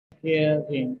here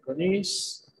in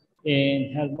Colis,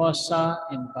 in Hermosa,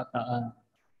 in Bataan.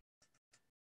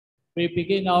 We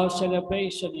begin our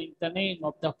celebration in the name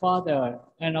of the Father,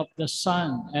 and of the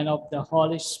Son, and of the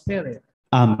Holy Spirit.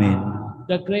 Amen.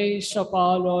 The grace of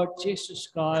our Lord Jesus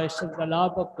Christ, and the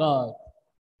love of God,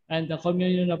 and the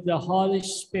communion of the Holy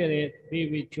Spirit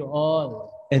be with you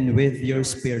all. And with your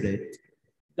spirit.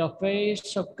 The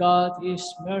face of God is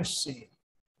mercy,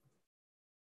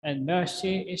 and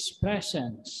mercy is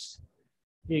presence.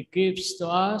 He gives to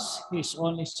us His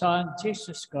only Son,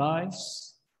 Jesus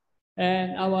Christ,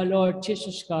 and our Lord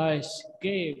Jesus Christ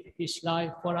gave His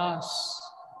life for us.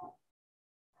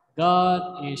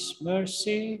 God is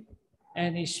mercy,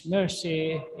 and His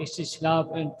mercy is His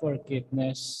love and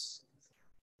forgiveness.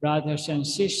 Brothers and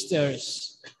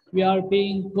sisters, we are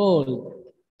being called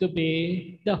to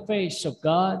be the face of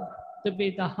God, to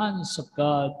be the hands of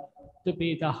God, to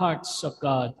be the hearts of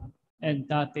God. And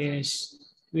that is,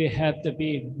 we have to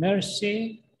be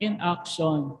mercy in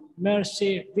action,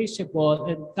 mercy visible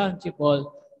and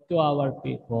tangible to our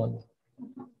people.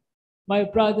 My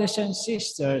brothers and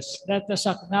sisters, let us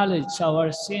acknowledge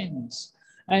our sins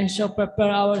and so prepare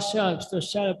ourselves to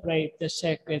celebrate the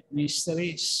sacred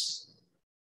mysteries.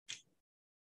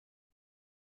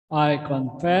 I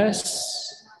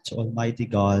confess To Almighty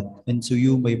God, and to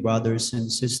you, my brothers and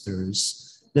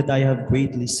sisters, that I have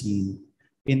greatly sinned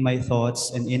in my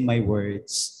thoughts and in my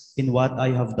words, in what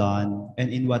I have done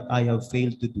and in what I have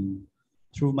failed to do,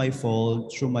 through my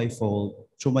fault, through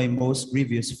my most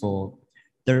grievous fault.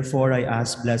 Therefore I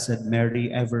ask Blessed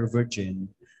Mary, ever Virgin,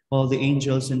 all the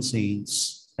angels and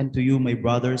saints, and to you, my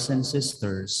brothers and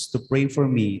sisters, to pray for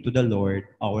me to the Lord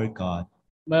our God.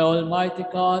 May Almighty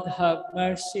God have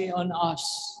mercy on us,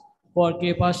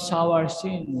 forgive us our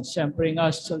sins, and bring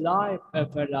us to life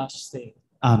everlasting.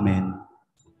 Amen.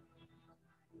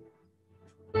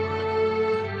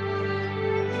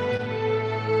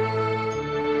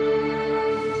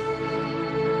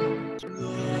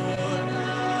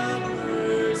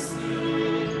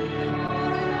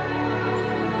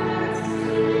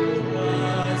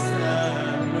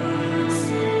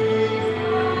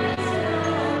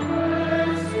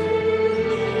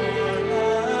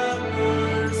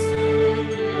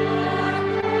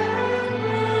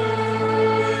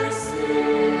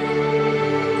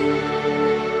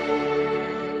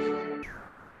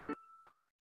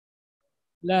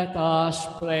 Let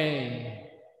us pray.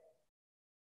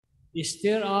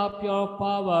 Stir up your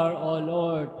power, O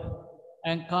Lord,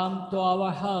 and come to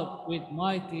our help with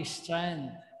mighty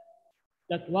strength,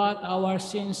 that what our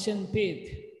sins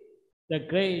impede, the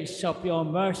grace of your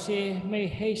mercy may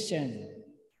hasten.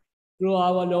 Through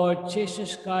our Lord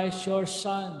Jesus Christ, your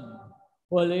Son,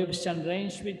 who lives and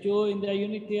reigns with you in the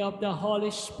unity of the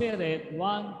Holy Spirit,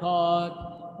 one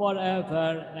God,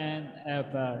 forever and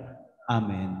ever.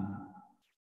 Amen.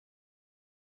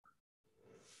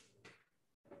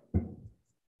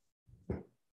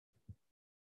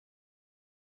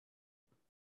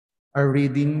 A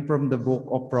reading from the book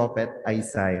of Prophet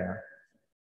Isaiah.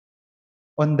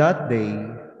 On that day,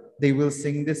 they will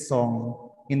sing this song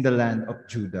in the land of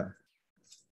Judah.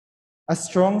 A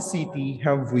strong city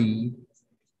have we.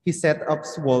 He set up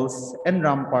walls and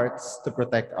ramparts to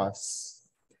protect us.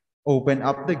 Open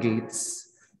up the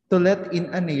gates to let in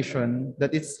a nation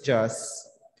that is just,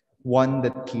 one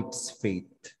that keeps faith.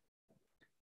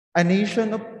 A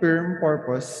nation of firm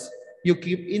purpose you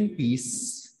keep in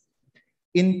peace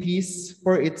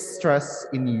for its trust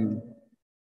in you.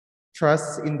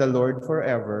 Trust in the Lord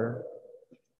forever,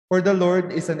 for the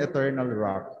Lord is an eternal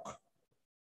rock.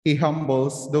 He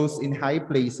humbles those in high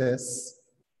places,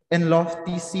 and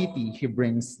lofty city he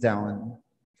brings down.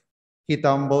 He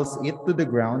tumbles it to the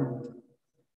ground,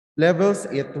 levels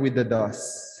it with the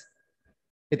dust.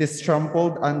 It is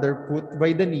trampled underfoot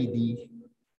by the needy,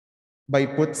 by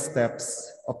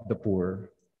footsteps of the poor.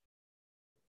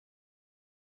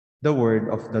 The word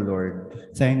of the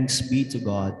Lord. Thanks be to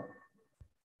God.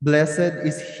 Blessed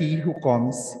is he who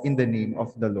comes in the name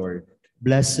of the Lord.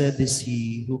 Blessed is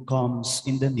he who comes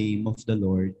in the name of the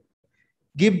Lord.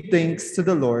 Give thanks to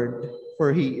the Lord,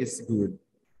 for he is good,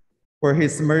 for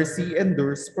his mercy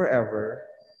endures forever.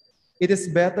 It is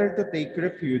better to take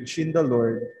refuge in the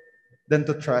Lord than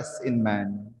to trust in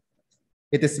man.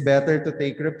 It is better to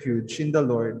take refuge in the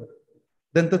Lord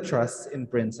than to trust in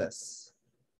princes.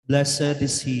 Blessed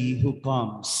is he who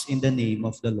comes in the name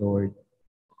of the Lord.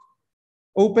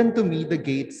 Open to me the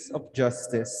gates of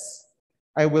justice.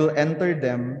 I will enter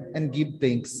them and give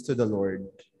thanks to the Lord.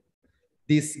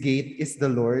 This gate is the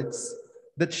Lord's,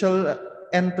 that shall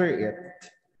enter it.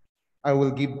 I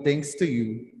will give thanks to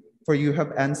you, for you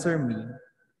have answered me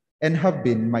and have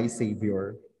been my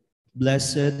Savior.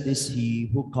 Blessed is he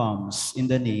who comes in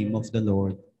the name of the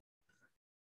Lord.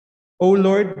 O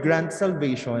Lord, grant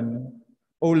salvation.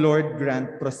 O Lord,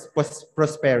 grant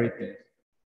prosperity.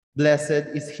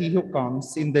 Blessed is he who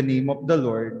comes in the name of the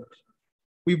Lord.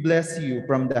 We bless you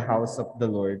from the house of the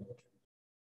Lord.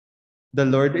 The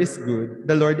Lord is good,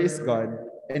 the Lord is God,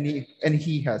 and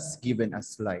he has given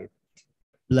us light.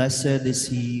 Blessed is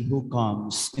he who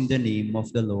comes in the name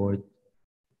of the Lord.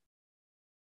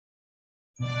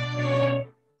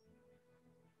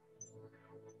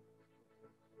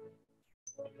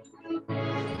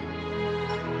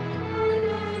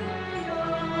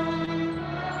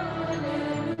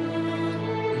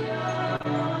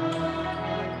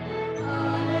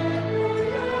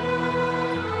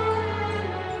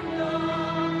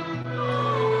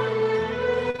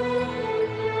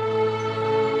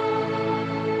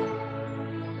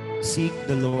 Seek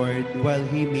the Lord while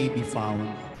he may be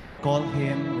found. Call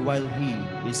him while he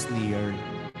is near.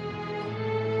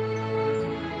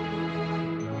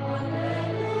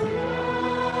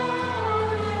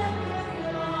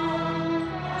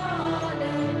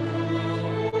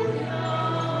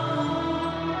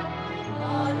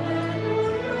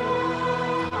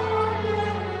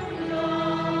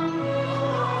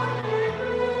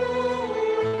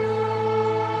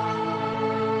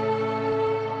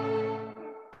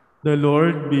 The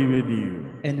Lord be with you.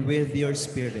 And with your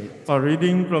spirit. A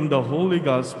reading from the Holy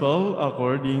Gospel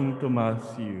according to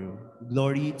Matthew.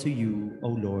 Glory to you, O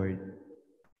Lord.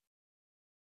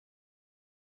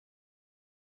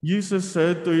 Jesus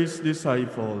said to his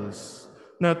disciples,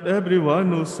 "Not everyone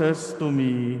who says to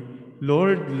me,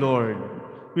 'Lord, Lord,'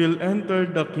 will enter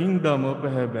the kingdom of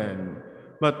heaven,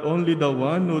 but only the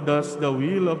one who does the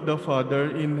will of the Father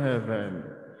in heaven.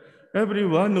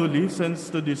 Everyone who listens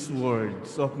to these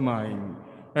words of mine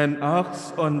and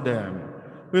acts on them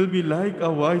will be like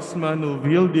a wise man who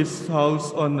built his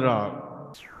house on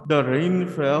rock. The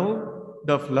rain fell,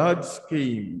 the floods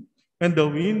came, and the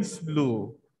winds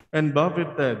blew and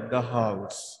buffeted the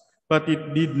house, but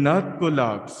it did not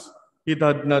collapse. It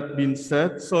had not been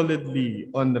set solidly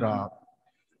on rock.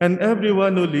 And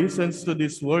everyone who listens to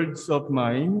these words of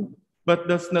mine,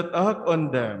 but does not act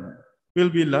on them,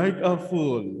 will be like a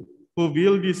fool who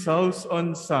built his house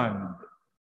on sand.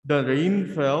 The rain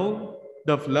fell,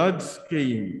 the floods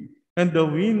came, and the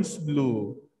winds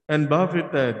blew and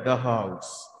buffeted the house,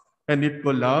 and it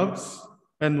collapsed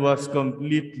and was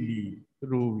completely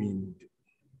ruined."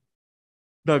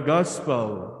 The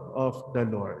Gospel of the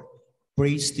Lord.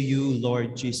 Praise to you,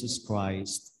 Lord Jesus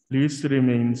Christ. Please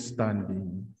remain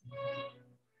standing.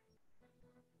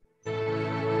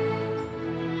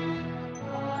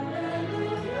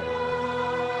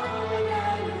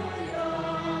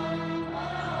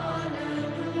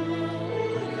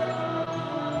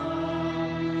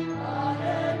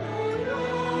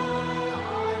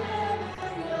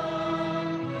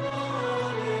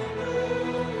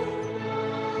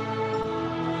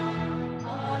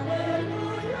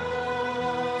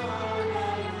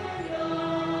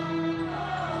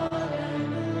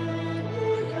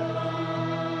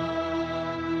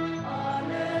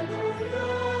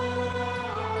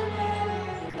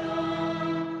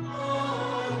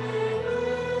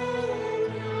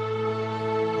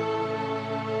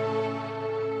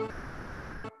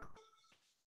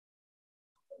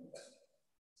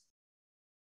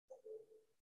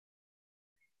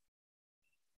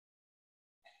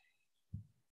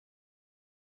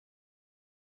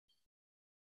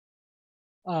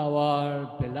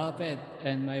 Our beloved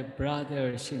and my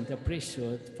brothers in the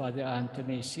priesthood, Father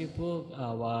Anthony Sibug,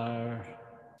 our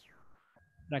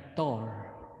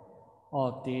rector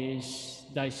of this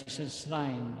diocesan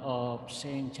shrine of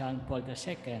St. John Paul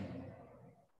II,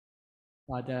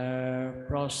 Father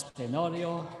Prost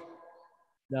Tenorio,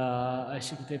 the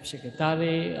Executive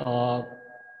Secretary of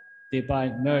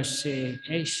Divine Mercy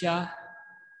Asia,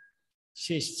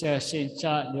 Sister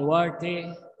Cynthia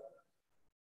Duarte,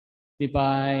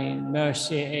 Divine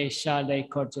Mercy Asia Lay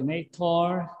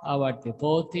Coordinator, our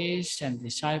devotees and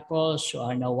disciples who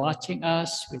are now watching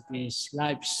us with this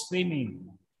live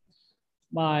streaming.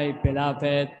 My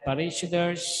beloved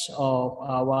parishioners of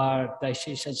our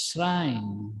diocesan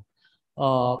shrine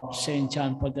of St.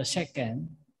 John Paul II,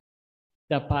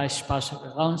 the Parish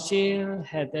Pastoral Council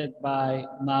headed by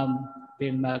Ma'am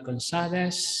Vilma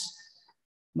Gonzalez,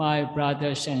 my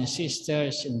brothers and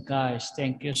sisters in Christ,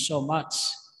 thank you so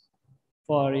much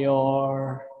for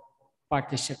your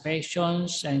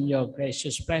participations and your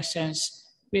gracious presence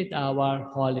with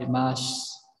our Holy Mass.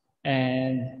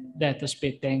 And let us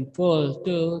be thankful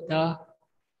to the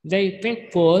lay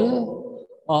faithful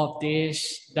of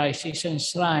this diocesan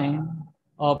shrine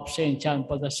of St. John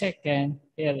Paul II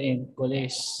here in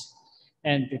Colis.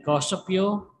 And because of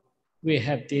you, we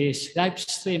have this live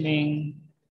streaming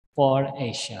for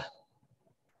Asia.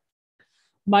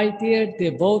 My dear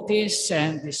devotees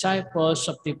and disciples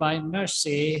of Divine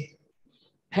Mercy,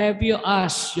 have you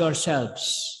asked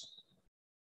yourselves,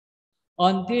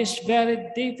 on this very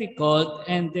difficult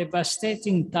and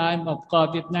devastating time of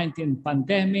COVID-19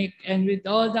 pandemic and with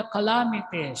all the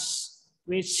calamities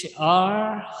which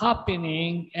are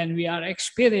happening and we are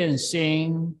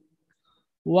experiencing,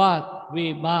 what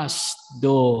we must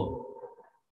do?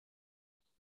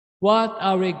 What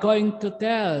are we going to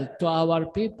tell to our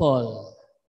people?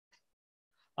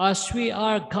 As we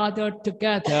are gathered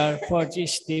together for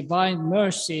this Divine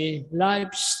Mercy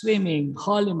live streaming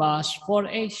Holy Mass for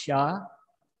Asia,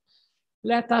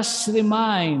 let us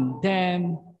remind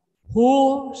them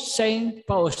who Saint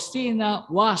Faustina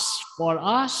was for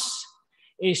us,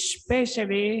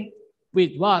 especially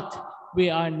with what we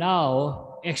are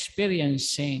now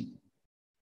experiencing.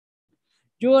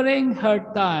 During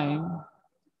her time,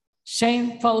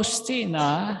 Saint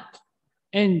Faustina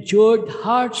endured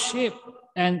hardship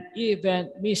and even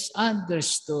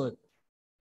misunderstood.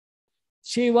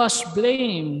 She was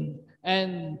blamed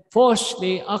and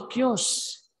falsely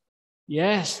accused.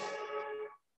 Yes,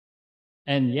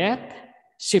 and yet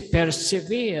she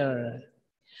persevered.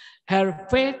 Her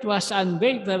faith was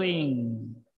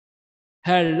unwavering.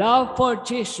 Her love for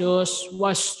Jesus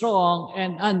was strong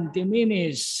and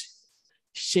undiminished.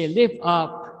 She lived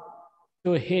up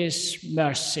to His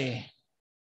mercy.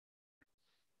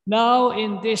 Now,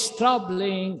 in these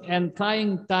troubling and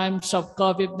trying times of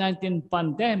COVID-19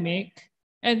 pandemic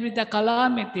and with the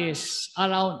calamities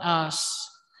around us,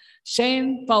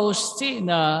 Saint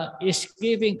Faustina is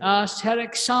giving us her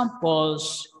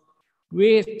examples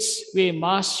which we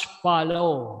must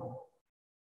follow.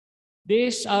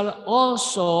 These are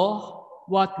also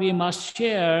what we must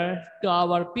share to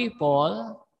our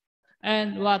people.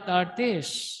 And what are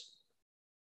these?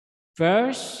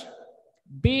 First,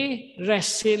 be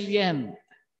resilient.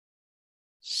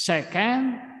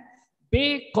 Second,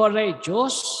 be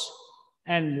courageous.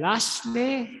 And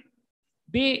lastly,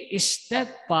 be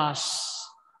steadfast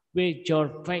with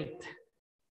your faith.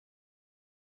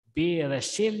 Be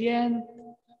resilient,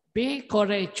 be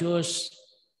courageous,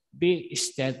 be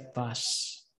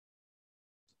steadfast.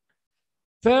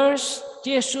 First,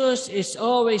 Jesus is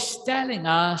always telling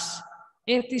us,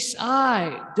 "It is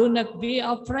I, do not be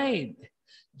afraid."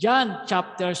 John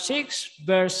chapter 6,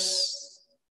 verse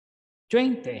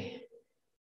 20.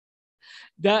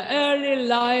 The early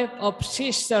life of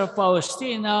Sister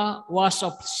Faustina was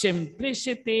of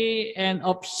simplicity and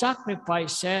of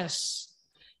sacrifices.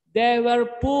 They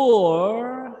were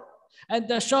poor, and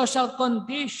the social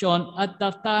condition at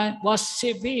that time was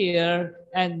severe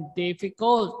and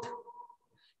difficult.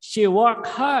 She worked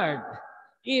hard,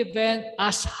 even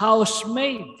as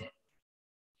housemaid.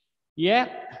 Yet,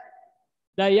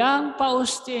 the young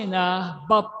Faustina,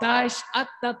 baptized at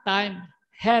the time,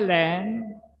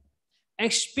 Helen,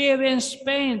 experienced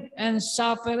pain and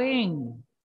suffering.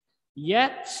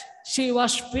 Yet, she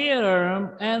was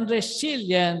firm and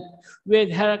resilient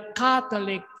with her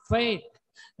Catholic faith,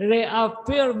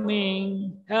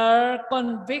 reaffirming her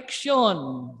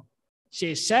conviction.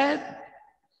 She said,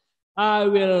 "I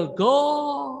will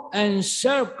go and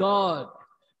serve God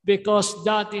because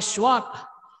that is what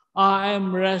I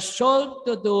am resolved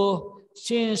to do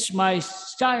since my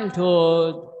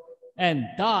childhood, and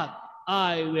that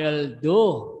I will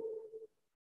do."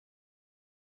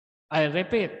 I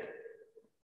repeat,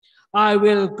 I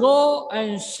will go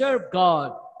and serve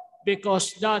God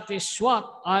because that is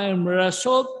what I am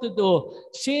resolved to do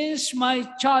since my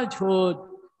childhood,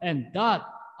 and that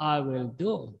I will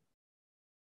do.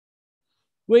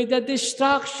 With the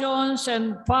destructions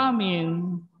and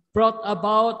famine brought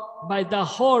about by the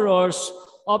horrors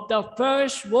of the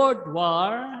First World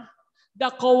War, the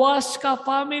Kowalska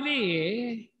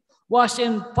family was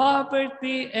in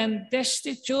poverty and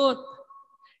destitute,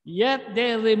 yet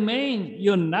they remained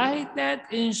united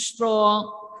and strong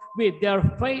with their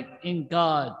faith in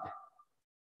God.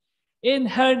 In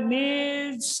her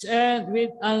needs and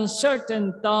with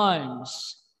uncertain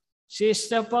times,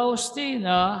 Sister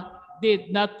Faustina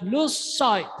did not lose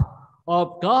sight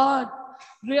of God,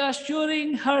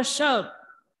 reassuring herself,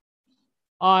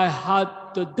 "I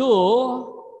had to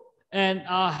do and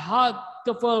I had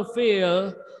to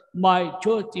fulfill my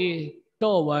duty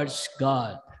towards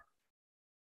God."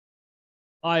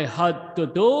 I had to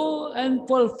do and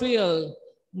fulfill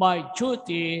my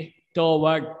duty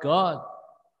toward God.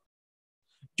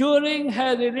 During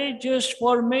her religious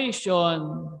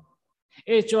formation,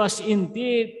 it was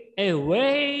indeed a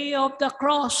way of the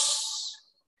cross.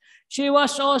 She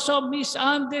was also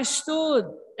misunderstood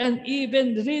and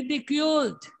even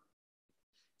ridiculed.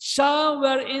 Some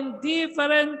were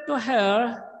indifferent to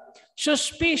her,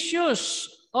 suspicious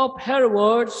of her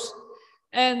words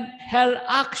and her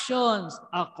actions,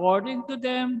 according to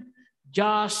them,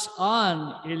 just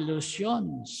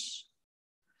illusions.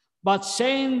 But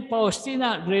Saint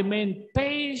Faustina remained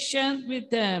patient with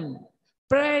them,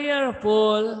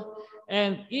 prayerful,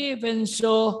 and even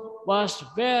so was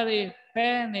very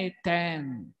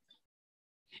penitent.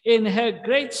 In her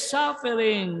great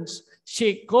sufferings,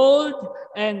 she called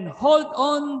and held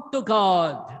on to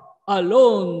God,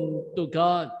 alone to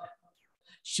God.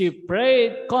 She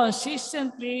prayed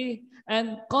consistently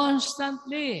and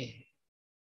constantly.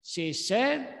 She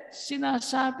said,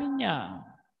 sinasabi niya,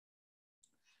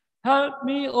 "Help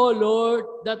me, O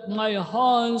Lord, that my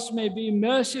hands may be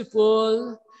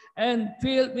merciful and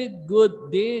filled with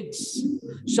good deeds,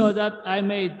 so that I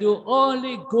may do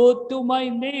only good to my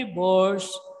neighbors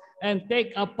and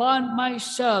take upon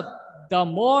myself the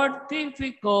more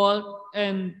difficult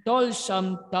and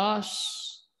toilsome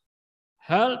tasks.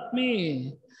 Help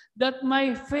me that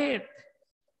my faith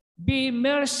be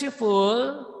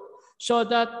merciful, so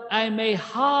that I may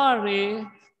hurry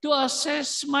to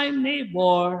assess my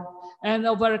neighbor and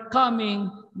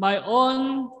overcoming my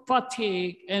own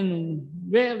fatigue and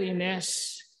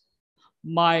weariness.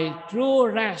 My true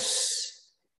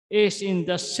rest is in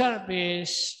the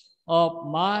service of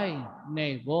my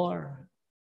neighbor.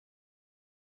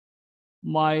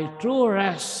 My true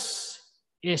rest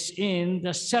is in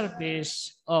the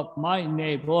service of my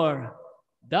neighbor."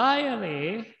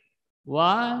 Diary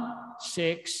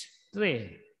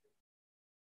 163.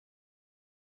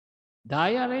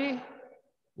 Diary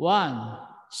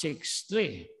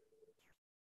 163.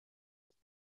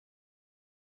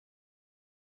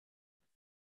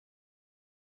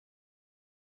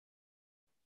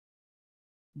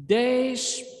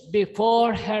 Days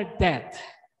before her death,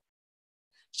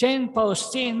 Saint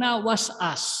Faustina was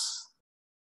asked,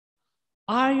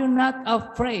 "Are you not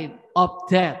afraid of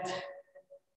death?"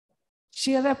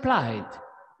 She replied,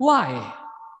 "Why?"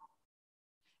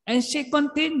 And she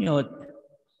continued,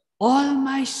 "All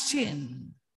my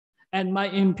sin and my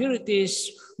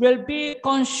impurities will be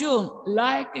consumed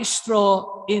like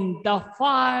straw in the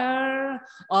fire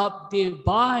of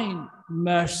divine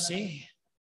mercy."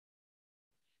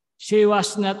 She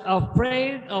was not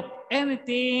afraid of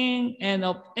anything and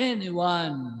of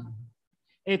anyone.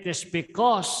 It is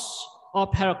because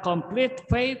of her complete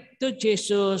faith to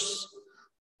Jesus,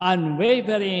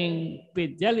 unwavering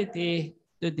fidelity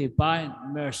to divine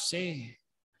mercy.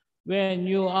 When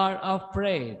you are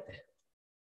afraid,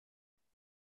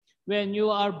 when you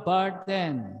are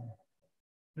burdened,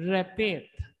 repeat,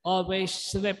 always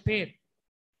repeat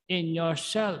in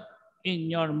yourself,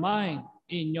 in your mind,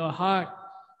 in your heart,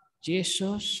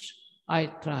 "Jesus, I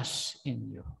trust in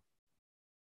you.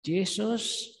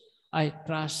 Jesus, I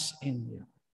trust in you.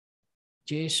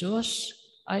 Jesus,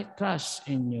 I trust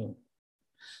in you."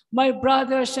 My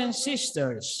brothers and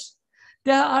sisters,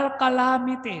 there are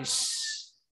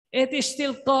calamities. It is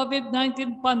still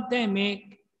COVID-19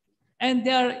 pandemic, and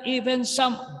there are even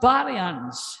some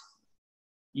variants.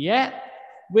 Yet,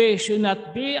 we should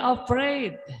not be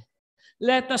afraid.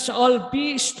 Let us all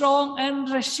be strong and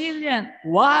resilient.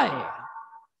 Why?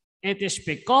 It is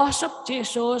because of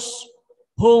Jesus,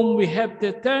 whom we have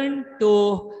to turn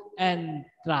to and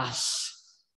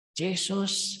trust.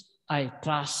 Jesus, I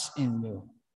trust in you.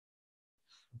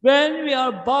 When we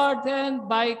are burdened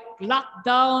by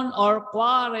lockdown or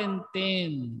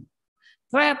quarantine,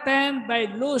 threatened by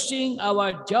losing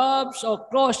our jobs or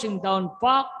closing down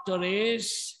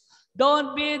factories,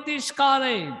 don't be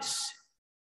discouraged.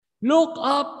 Look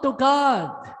up to God.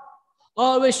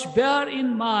 Always bear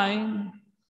in mind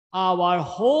our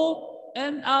hope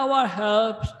and our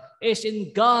help is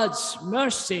in God's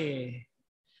mercy.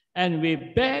 And we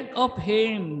beg of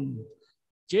Him,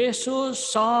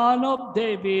 "Jesus, Son of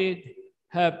David,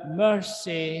 have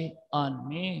mercy on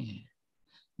me."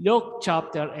 Luke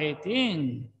chapter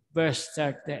 18, verse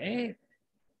 38.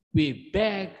 We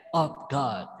beg of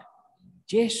God,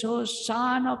 "Jesus,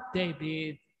 Son of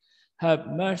David, have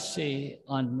mercy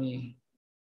on me."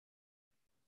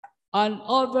 An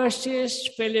overseas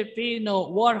Filipino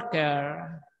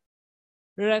worker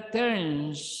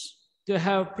returns to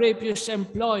her previous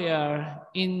employer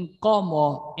in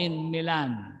Como in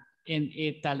Milan, in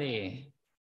Italy.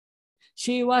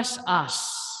 She was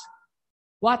asked,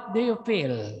 "What do you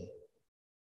feel?"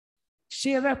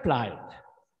 She replied,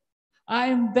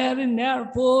 "I'm very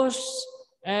nervous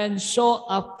and so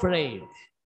afraid.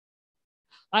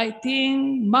 I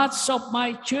think much of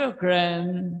my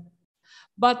children,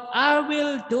 but I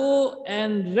will do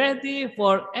and ready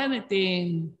for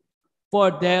anything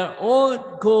for their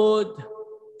own good,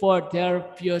 for their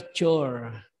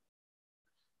future.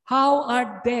 How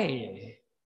are they?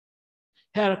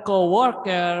 Her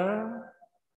co-worker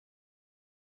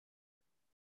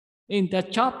in the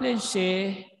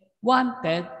chaplaincy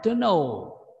wanted to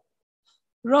know.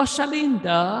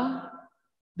 Rosalinda,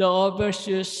 the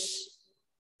overseas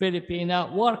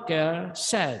Filipina worker,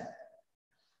 said,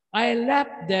 I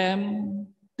left them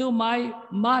to my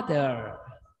mother.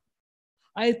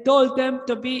 I told them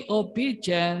to be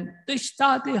obedient, to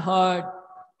study hard,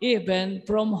 even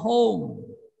from home,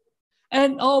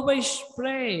 and always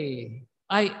pray.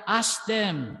 I asked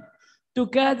them,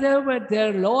 together with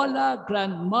their Lola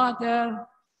grandmother,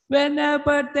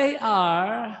 whenever they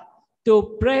are,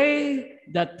 to pray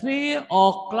the 3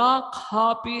 o'clock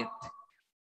habit,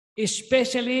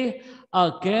 especially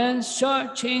against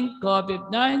surging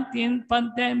COVID-19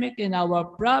 pandemic in our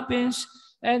province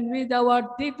and with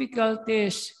our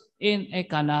difficulties in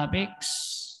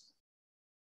economics.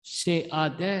 She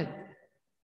added,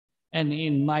 and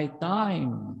in my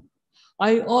time,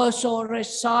 I also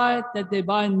recite the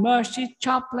Divine Mercy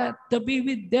Chaplet to be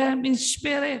with them in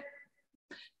spirit.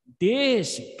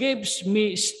 This gives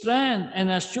me strength and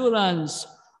assurance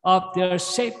of their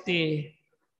safety.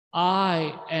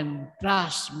 I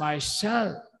entrust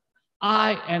myself.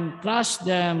 I entrust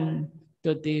them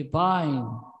to divine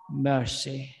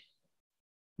mercy.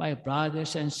 My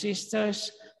brothers and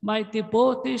sisters, my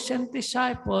devotees and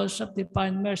disciples of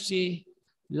divine mercy,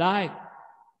 like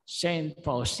Saint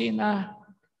Faustina,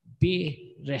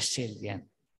 be resilient.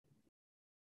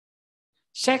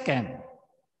 Second,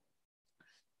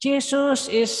 Jesus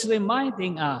is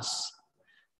reminding us,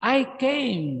 I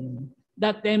came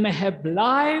that they may have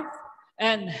life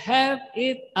and have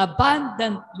it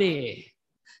abundantly.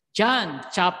 John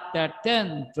chapter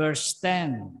 10, verse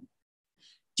 10.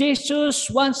 Jesus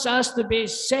wants us to be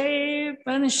safe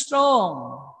and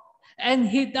strong, and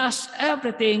He does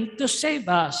everything to save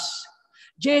us.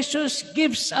 Jesus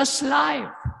gives us life.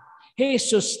 He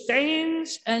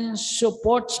sustains and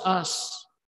supports us.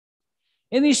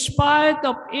 In spite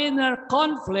of inner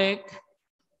conflict,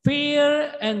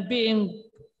 fear, and being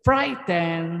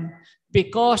frightened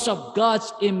because of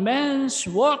God's immense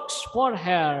works for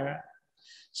her,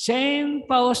 Saint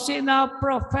Faustina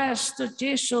professed to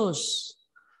Jesus,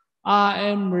 I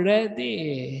am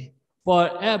ready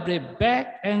for every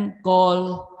beck and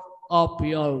call of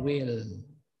your will.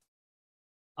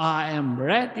 I am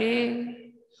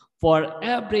ready for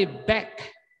every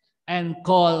beck and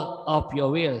call of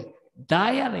your will.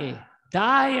 Diary,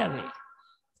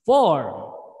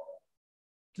 4,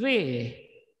 3,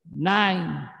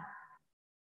 9.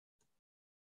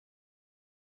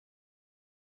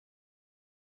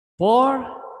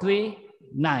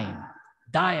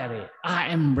 Diary, I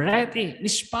am ready in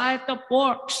spite of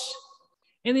works,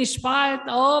 in spite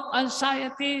of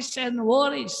anxieties and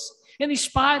worries, in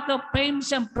spite of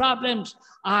pains and problems.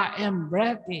 I am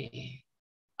ready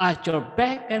at your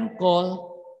beck and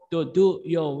call to do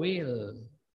your will.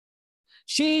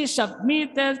 She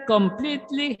submitted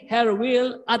completely her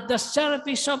will at the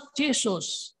service of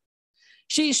Jesus.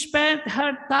 She spent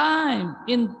her time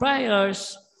in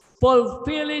prayers,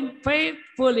 fulfilling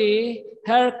faithfully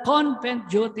her convent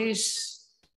duties.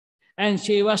 And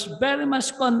she was very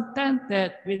much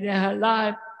contented with her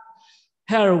life,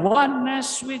 her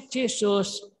oneness with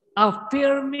Jesus,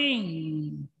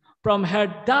 affirming from her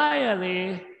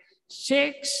diary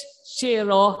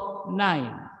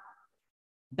 609.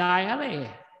 Diary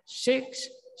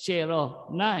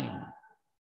 609.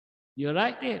 You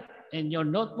write it in your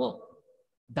notebook.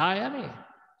 Diary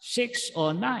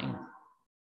 609.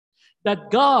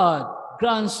 That God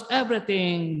grants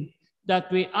everything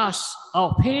that we ask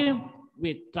of Him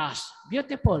with trust.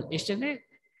 Beautiful, isn't it?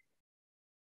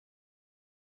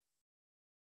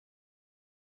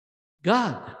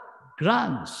 God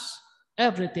grants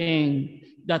everything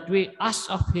that we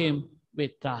ask of Him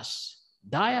with trust.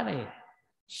 Diary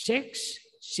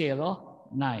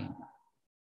 609.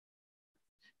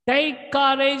 Take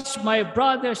courage, my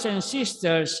brothers and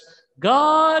sisters.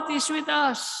 God is with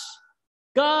us.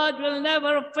 God will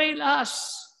never fail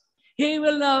us. He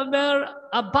will never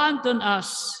abandon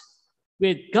us.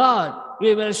 With God,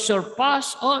 we will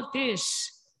surpass all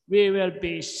this. We will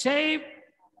be saved,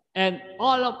 and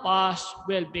all of us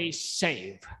will be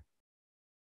saved.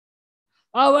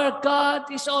 Our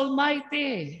God is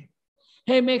almighty.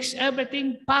 He makes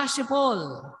everything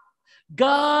possible.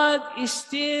 God is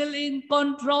still in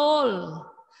control.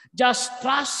 Just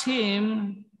trust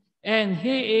Him And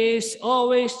He is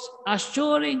always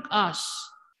assuring us,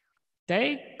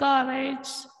 take courage,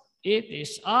 it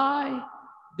is I,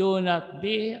 do not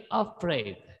be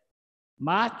afraid.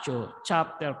 Matthew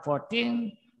chapter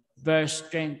 14, verse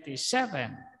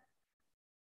 27.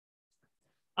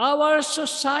 Our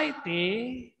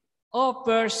society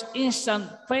offers instant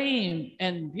fame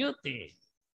and beauty.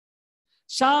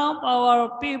 Some of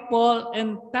our people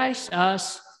entice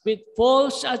us with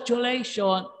false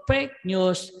adulation, fake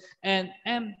news, and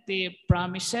empty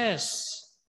promises.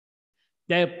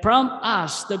 They prompt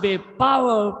us to be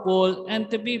powerful and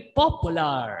to be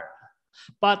popular.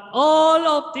 But all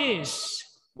of this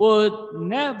would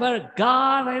never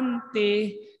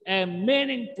guarantee a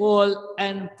meaningful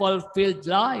and fulfilled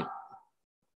life.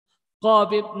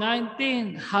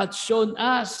 COVID-19 has shown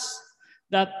us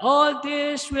that all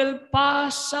this will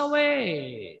pass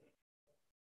away.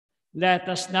 Let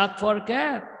us not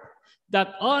forget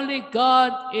that only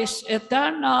God is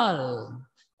eternal.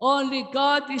 Only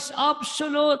God is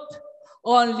absolute.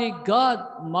 Only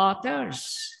God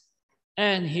matters.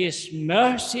 And His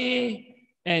mercy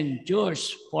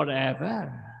endures forever.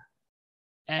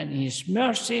 And His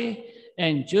mercy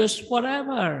endures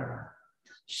forever.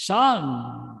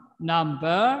 Psalm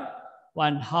number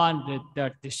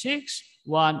 136,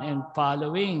 1 and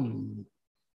following.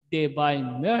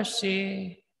 Divine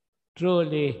mercy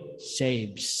truly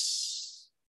saves.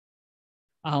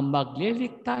 Ang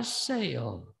magliligtas sa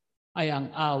iyo ay ang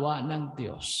awa ng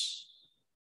Diyos.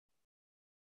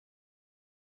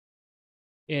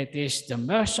 It is the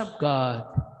mercy of God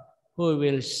who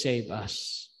will save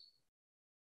us.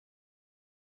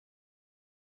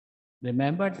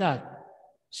 Remember that,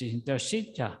 Sister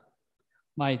Cynthia,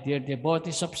 my dear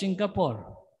devotees of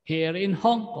Singapore, here in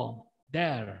Hong Kong,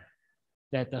 there,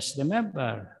 let us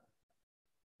remember,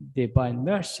 divine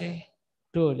mercy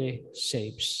truly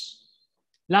saves.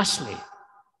 Lastly,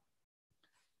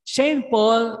 St.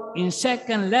 Paul in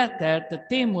second letter to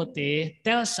Timothy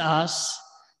tells us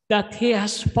that he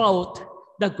has fought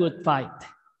the good fight.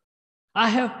 I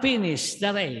have finished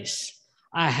the race.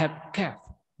 I have kept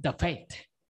the faith.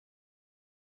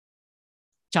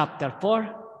 Chapter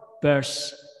 4,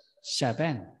 verse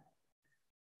 7.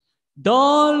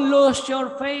 Don't lose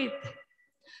your faith.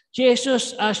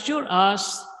 Jesus assured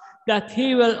us that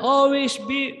He will always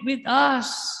be with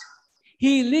us.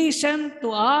 He listens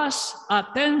to us,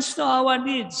 attends to our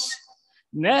needs.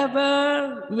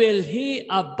 Never will He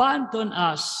abandon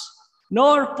us,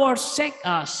 nor forsake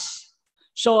us.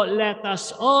 So let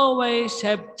us always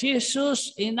have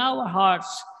Jesus in our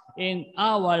hearts, in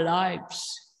our lives.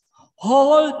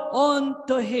 Hold on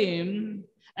to Him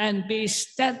and be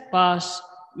steadfast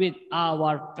with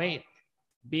our faith.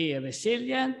 Be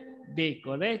resilient, be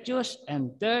courageous,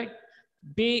 and third,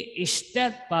 be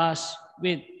steadfast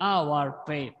with our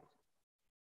faith.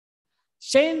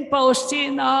 Saint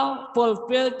Faustina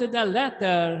fulfilled to the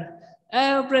letter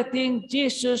everything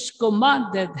Jesus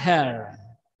commanded her.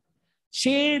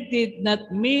 She did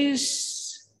not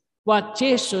miss what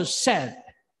Jesus said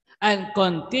and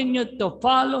continued to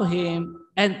follow Him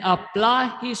and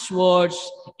apply His words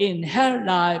in her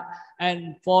life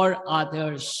and for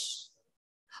others.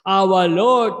 Our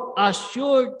Lord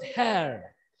assured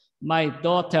her, my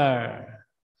daughter,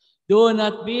 do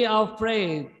not be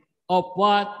afraid of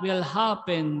what will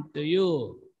happen to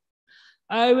you.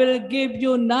 I will give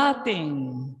you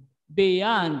nothing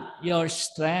beyond your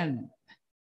strength.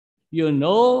 You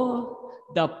know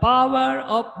the power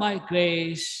of my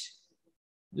grace.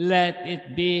 Let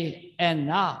it be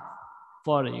enough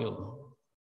for you.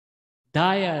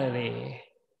 Diary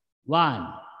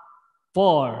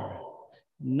 1491.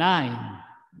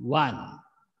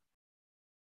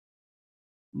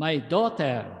 My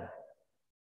daughter,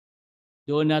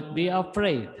 do not be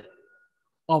afraid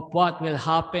of what will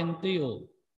happen to you.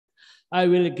 I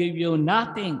will give you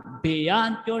nothing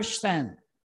beyond your strength.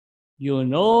 You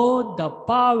know the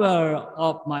power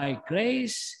of my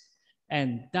grace,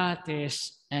 and that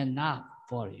is enough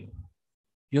for you.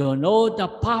 You know the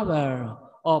power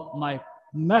of my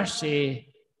mercy,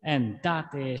 and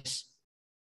that is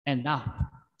enough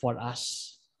for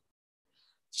us.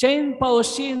 Saint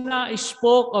Faustina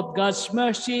spoke of God's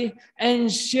mercy and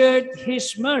shared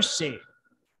His mercy.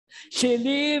 She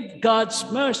lived God's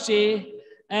mercy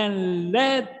and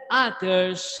led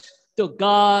others to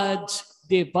God's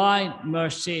divine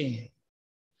mercy.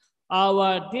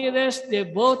 Our dearest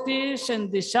devotees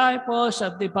and disciples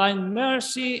of Divine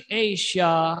Mercy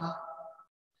Asia,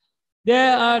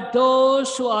 there are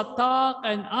those who attack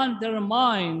and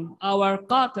undermine our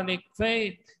Catholic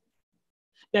faith.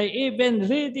 They even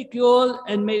ridicule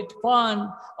and made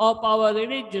fun of our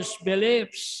religious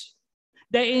beliefs.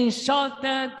 They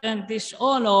insulted and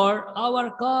dishonored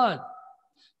our God.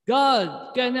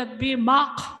 God cannot be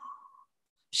mocked.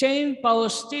 Saint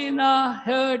Faustina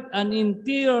heard an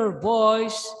interior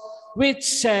voice which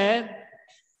said,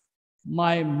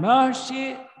 "My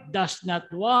mercy does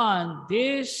not want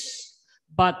this,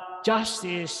 but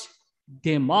justice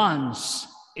demands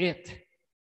it."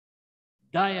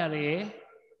 Diary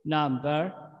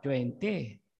number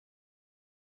 20.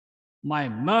 My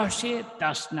mercy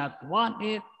does not want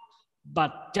it,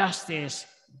 but justice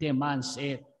demands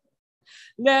it.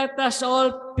 Let us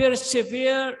all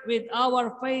persevere with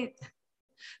our faith.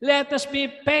 Let us be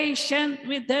patient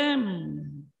with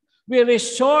them. We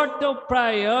resort to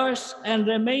prayers and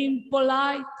remain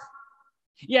polite.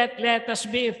 Yet let us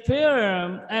be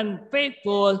firm and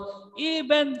faithful,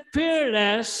 even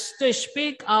fearless, to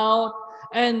speak out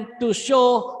and to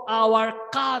show our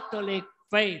Catholic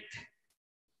faith.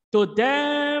 To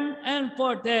them and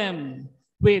for them,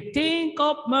 we think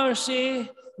of mercy,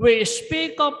 we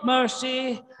speak of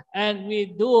mercy, and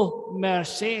we do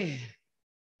mercy.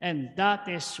 And that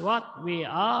is what we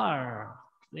are.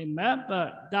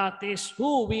 Remember, that is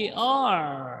who we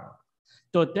are.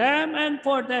 To them and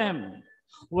for them,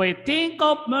 we think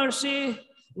of mercy,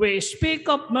 we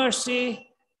speak of mercy,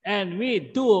 and we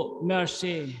do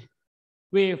mercy.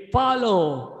 We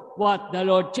follow what the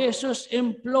Lord Jesus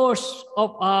implores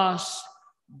of us.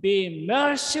 Be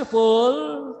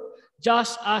merciful,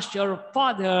 just as your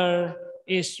Father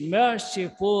is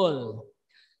merciful.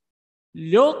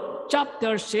 Luke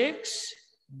chapter 6,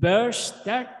 verse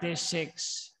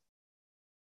 36.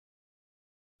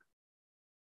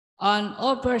 An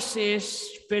overseas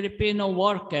Filipino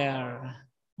worker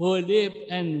who lived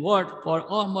and worked for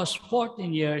almost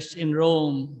 14 years in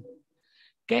Rome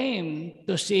came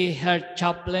to see her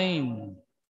chaplain.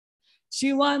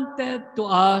 She wanted to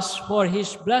ask for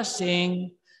his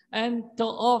blessing and to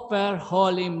offer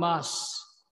Holy Mass.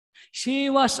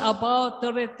 She was about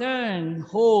to return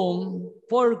home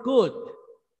for good.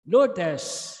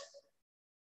 Lourdes,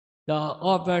 the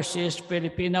overseas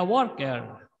Filipino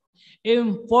worker,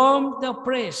 informed the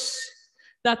priest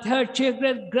that her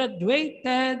children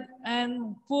graduated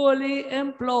and fully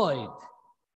employed.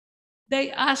 They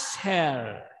asked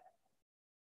her,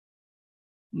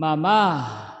 "Mama,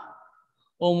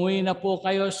 umuwi na po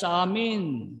kayo sa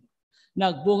amin.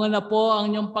 Nagbunga na po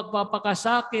ang inyong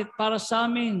pagpapakasakit para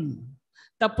sa amin.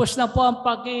 Tapos na po ang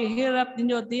paghihirap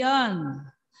ninyo diyan.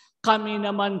 Kami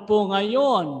naman po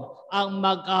ngayon ang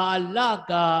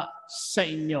mag-aalaga sa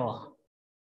inyo.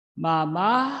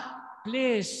 Mama,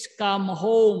 please come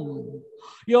home.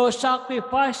 Your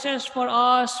sacrifices for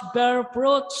us bear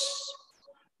fruits.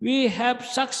 We have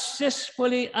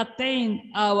successfully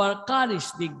attained our college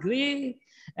degree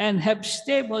and have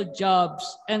stable jobs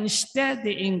and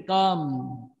steady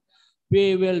income.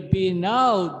 We will be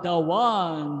now the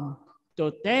one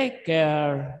to take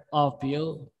care of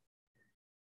you."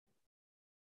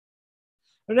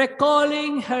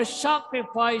 Recalling her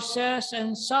sacrifices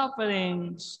and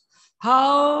sufferings,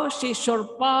 how she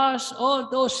surpassed all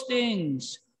those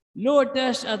things,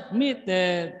 Lourdes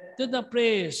admitted to the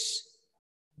priest,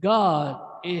 "God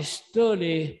is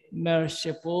truly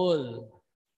merciful."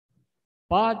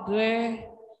 Padre,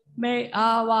 may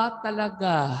awa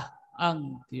talaga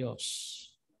ang Diyos.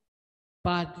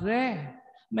 Padre,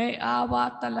 may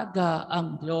awa talaga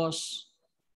ang Diyos.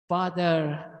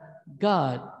 Father,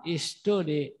 God is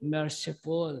truly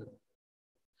merciful.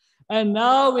 And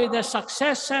now with the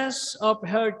successes of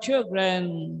her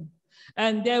children,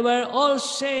 and they were all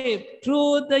saved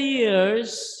through the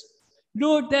years,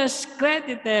 Lourdes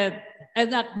credited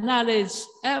and acknowledged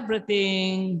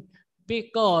everything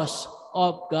because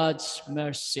of God's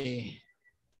mercy.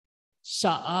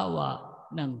 Sa awa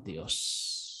ng Diyos.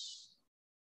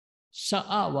 Sa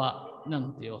awa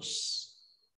ng Diyos.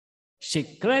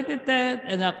 She credited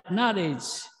and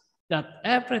acknowledged that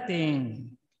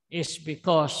everything is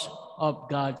because of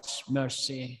God's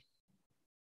mercy.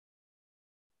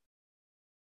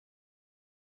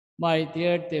 My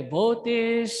dear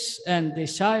devotees and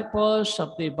disciples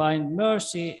of Divine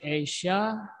Mercy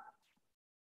Asia,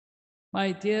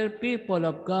 my dear people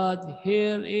of God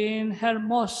here in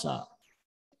Hermosa,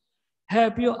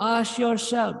 have you asked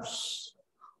yourselves,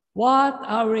 what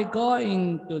are we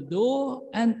going to do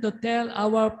and to tell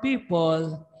our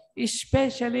people,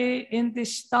 especially in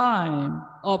this time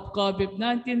of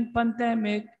COVID-19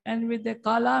 pandemic and with the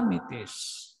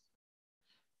calamities?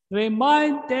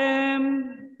 Remind them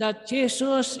that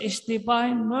Jesus is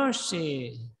divine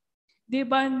mercy.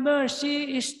 Divine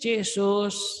mercy is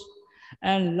Jesus.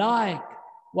 And like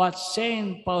what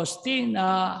Saint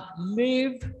Faustina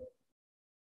lived,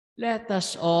 let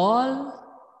us all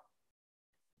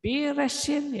Be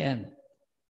resilient.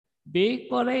 Be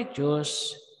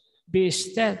courageous. Be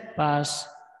steadfast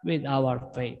with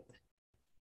our faith.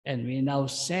 And we now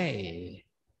say,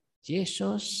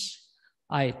 Jesus,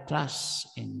 I trust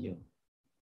in you.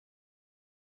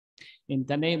 In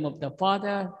the name of the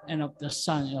Father, and of the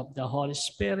Son, and of the Holy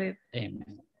Spirit,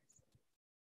 amen.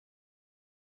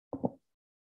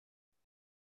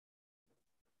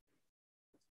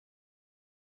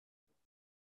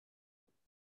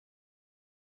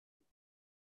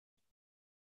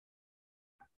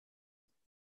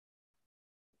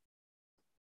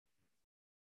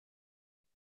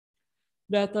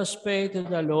 Let us pray to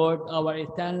the Lord, our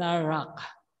eternal rock,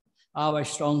 our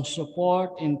strong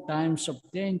support in times of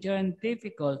danger and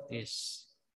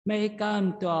difficulties. May He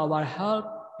come to our help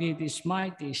with His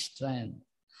mighty strength.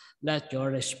 Let your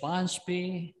response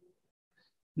be,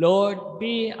 Lord,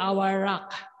 be our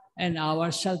rock and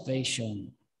our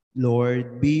salvation.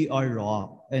 Lord, be our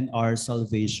rock and our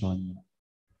salvation.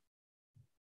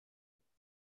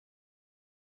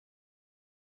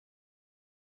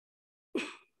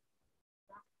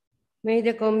 May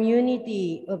the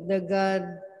community of the God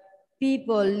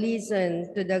people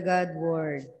listen to the God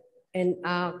word and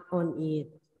act on it,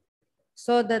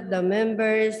 so that the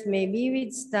members may be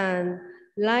withstand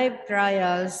life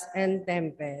trials and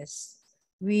tempests.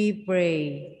 We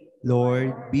pray.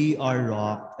 Lord, be our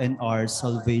rock and our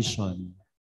salvation.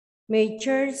 May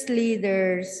church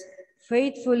leaders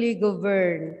faithfully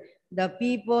govern the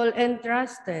people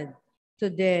entrusted to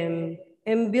them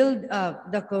and build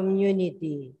up the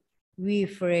community. We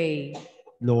pray.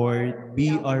 Lord,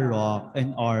 be our rock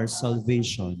and our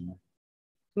salvation.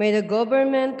 May the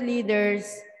government leaders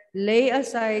lay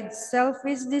aside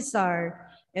selfish desire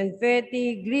and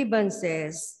petty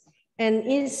grievances and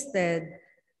instead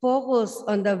focus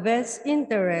on the best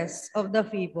interests of the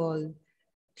people.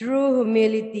 Through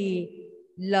humility,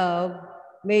 love,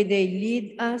 may they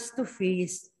lead us to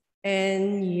peace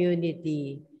and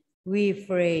unity. We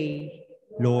pray.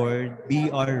 Lord, be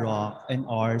our rock and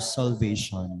our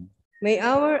salvation. May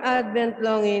our Advent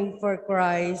longing for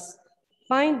Christ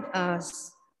find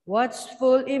us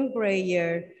watchful in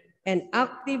prayer and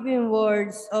active in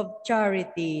words of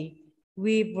charity.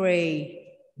 We pray.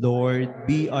 Lord,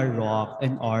 be our rock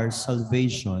and our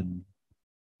salvation.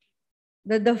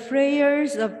 That the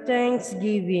prayers of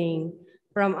thanksgiving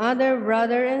from other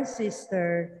brother and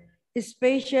sister,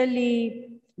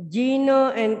 especially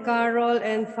Gino and Carol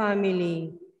and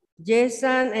family,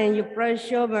 Jason and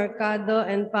Euprecio Mercado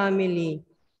and family,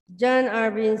 John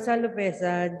Arvin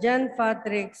Salupesa, John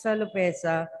Patrick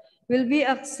Salupesa, will be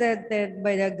accepted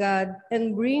by the God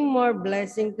and bring more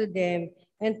blessing to them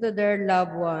and to their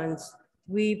loved ones.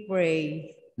 We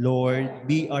pray. Lord,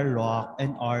 be our rock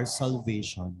and our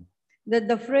salvation. That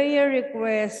the prayer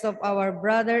requests of our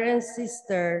brother and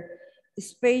sister,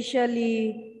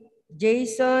 especially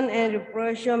Jason and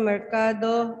Ruperto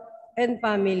Mercado and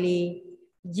family,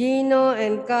 Gino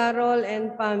and Carol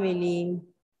and family,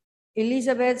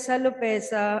 Elizabeth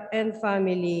Salupesa and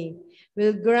family,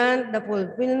 will grant the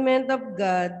fulfillment of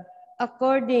God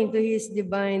according to His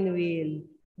divine will.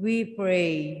 We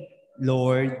pray.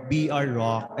 Lord, be our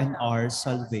rock and our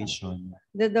salvation.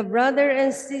 That the brother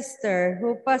and sister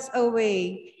who passed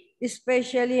away,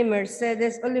 especially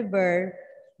Mercedes Oliver,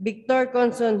 Victor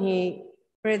Consonhi,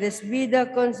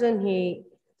 Predesvida Consonhi,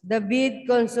 David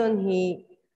Consonhi,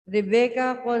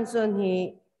 Rebecca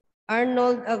Consonhi,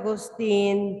 Arnold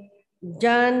Agustin,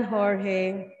 John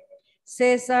Jorge,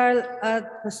 Cesar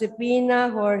at Josepina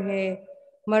Jorge,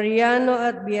 Mariano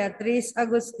at Beatriz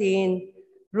Agustin,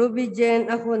 Rubigen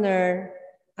Acuner,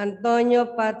 Antonio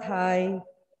Pathay,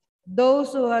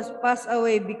 those who has passed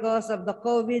away because of the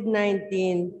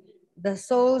COVID-19, the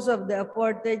souls of the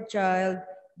aborted child,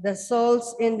 the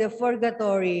souls in the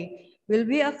purgatory, will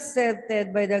be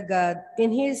accepted by the God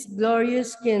in His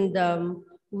glorious kingdom,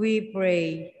 we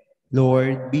pray.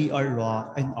 Lord, be our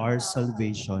rock and our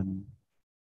salvation.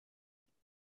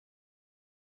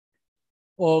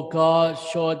 O God,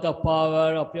 show the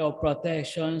power of your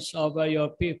protections over your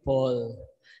people,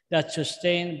 that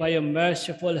sustained by your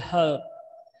merciful help,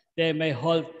 they may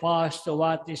hold fast to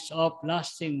what is of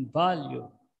lasting value.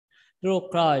 Through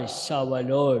Christ our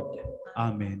Lord.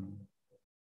 Amen.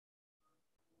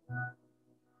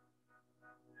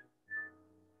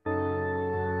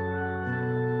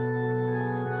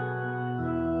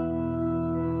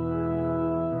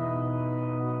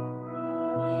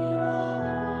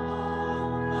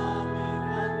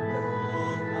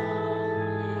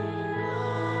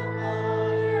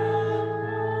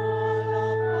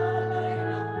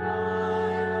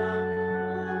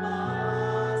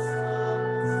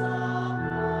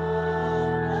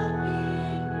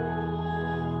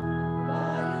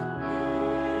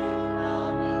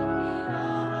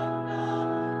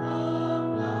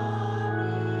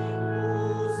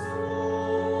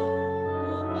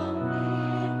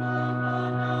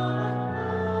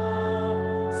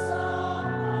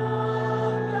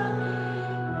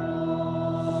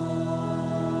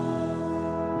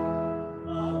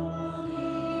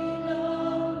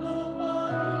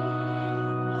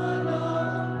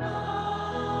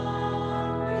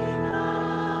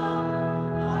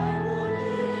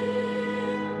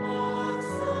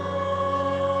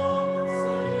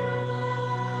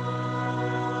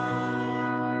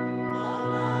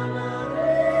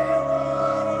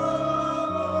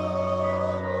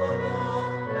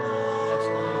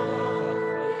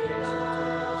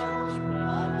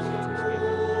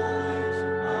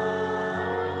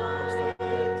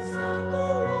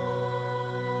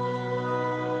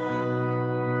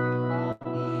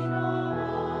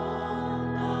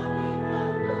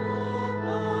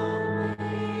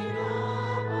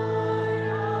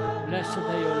 Blessed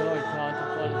are you, Lord God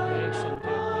of all creation, to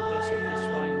your goodness of this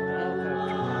wine offered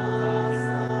from the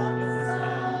fountain of human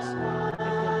hands. It will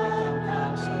become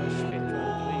us our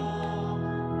spiritual drink.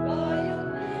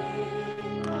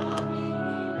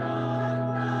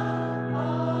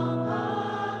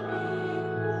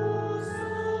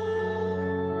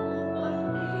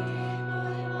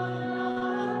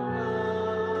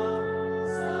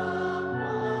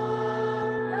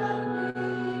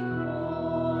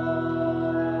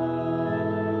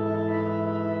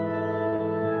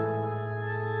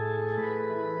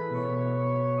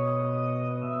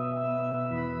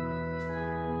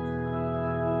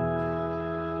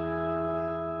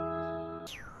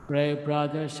 Pray,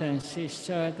 brothers and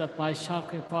sisters, that my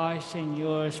sacrifice and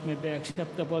yours may be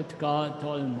acceptable to God,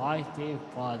 Almighty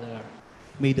Father.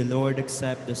 May the Lord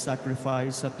accept the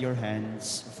sacrifice at your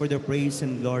hands for the praise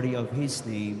and glory of his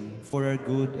name, for our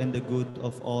good and the good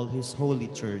of all his holy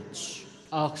church.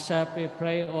 Accept, we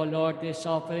pray, O Lord, these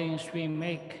offerings we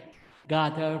make,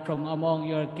 gather from among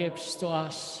your gifts to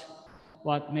us.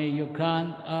 What may you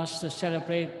grant us to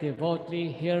celebrate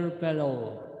devoutly here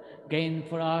below, gain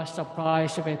for us the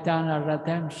prize of eternal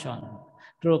redemption,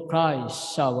 through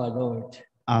Christ our Lord.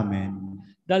 Amen.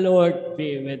 The Lord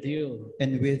be with you.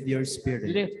 And with your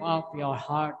spirit, Lift up your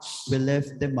hearts. we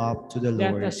lift them up to the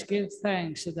Let Lord. us give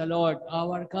thanks to the Lord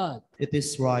our God. It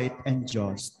is right and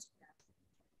just.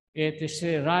 It is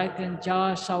right and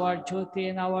just, our duty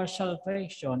and our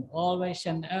salvation, always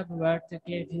and everywhere to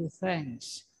give you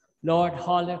thanks. Lord,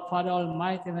 Holy Father,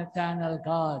 Almighty and eternal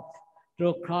God,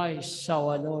 through Christ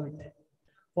our Lord.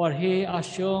 For he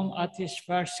assumed at his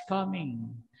first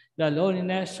coming the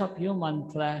lowliness of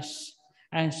human flesh,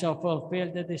 and so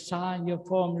fulfilled the design you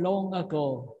formed long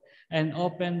ago, and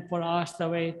opened for us the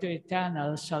way to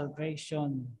eternal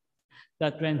salvation.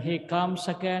 That when he comes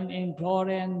again in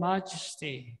glory and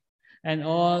majesty, and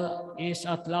all is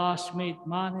at last made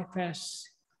manifest,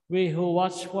 we who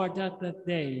watch for that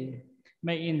day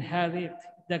may inherit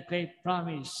the great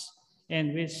promise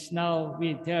in which now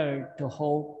we dare to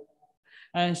hope.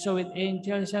 And so with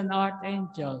angels and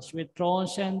archangels, with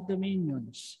thrones and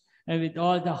dominions, and with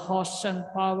all the hosts and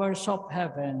powers of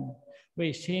heaven,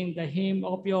 we sing the hymn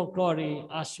of your glory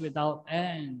as without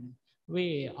end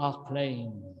we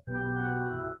acclaim.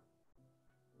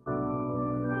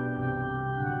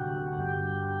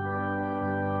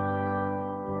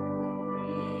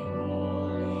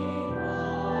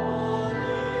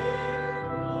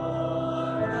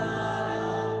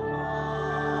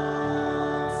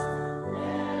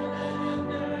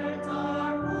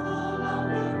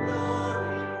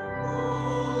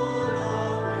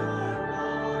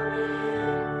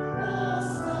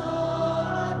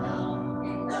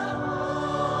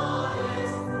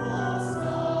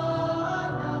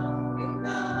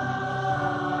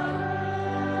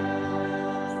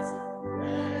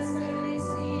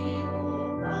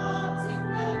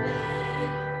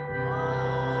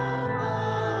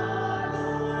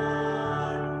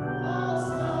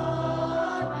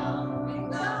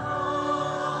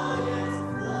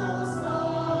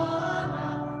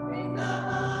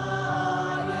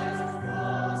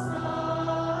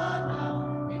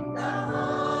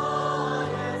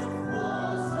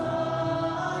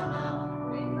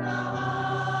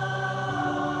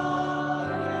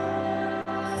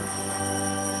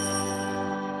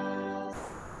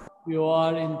 You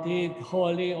are indeed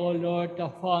holy, O Lord, the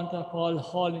fount of all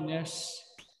holiness.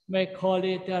 Make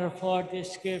holy, therefore,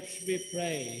 these gifts, we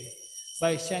pray,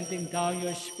 by sending down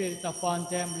your Spirit upon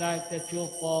them like the dew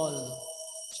fall,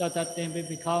 so that they may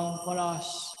become for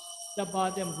us the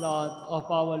body and blood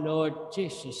of our Lord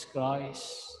Jesus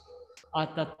Christ.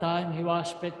 At the time he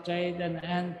was betrayed and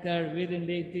entered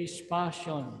willingly this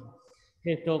passion,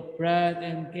 he took bread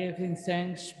and giving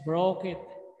thanks, broke it,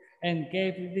 and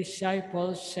gave the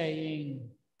disciples, saying,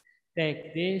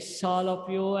 "Take this, all of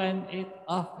you, and eat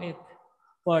of it,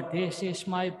 for this is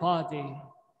my body,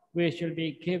 which will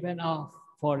be given up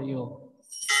for you."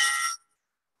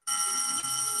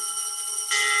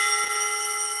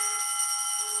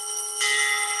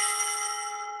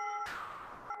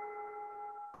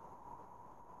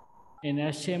 In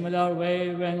a similar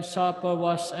way, when supper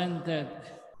was ended,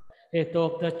 he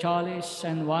took the chalice,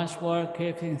 and once more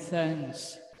giving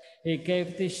thanks, he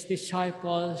gave his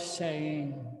disciples,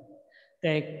 saying,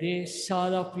 "Take this,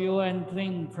 all of you, and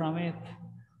drink from it,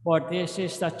 for this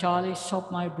is the chalice of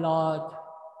my blood,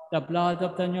 the blood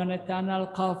of the new and eternal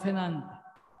covenant,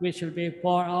 which will be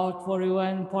poured out for you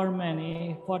and for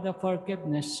many for the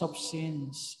forgiveness of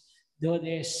sins. Do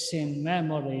this in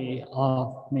memory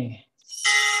of me."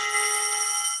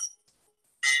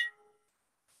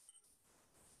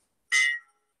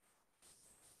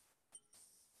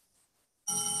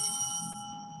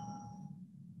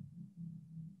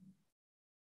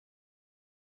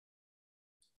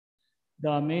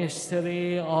 The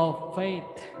mystery of faith.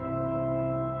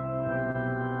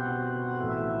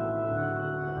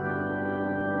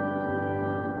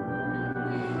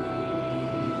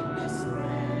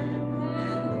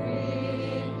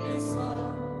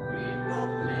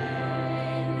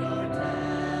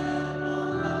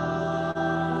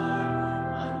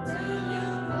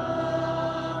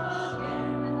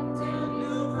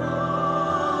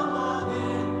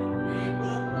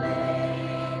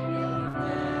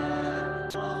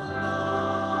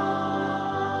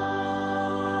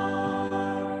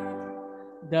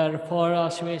 Therefore,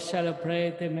 as we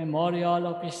celebrate the memorial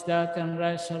of his death and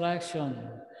resurrection,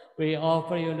 we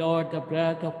offer you, Lord, the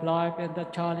bread of life and the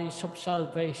chalice of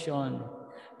salvation,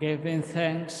 giving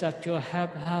thanks that you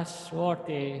have us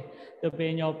worthy to be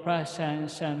in your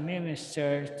presence and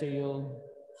minister to you.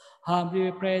 Humbly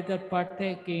we pray that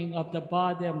partaking of the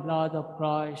body and blood of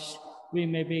Christ, we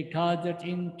may be gathered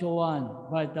into one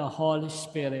by the Holy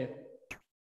Spirit.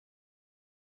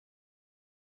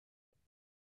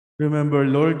 Remember,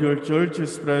 Lord, your church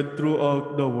is spread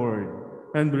throughout the world,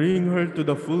 and bring her to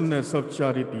the fullness of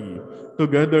charity,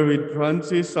 together with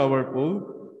Francis, our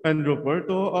Pope, and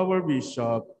Ruperto, our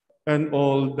Bishop, and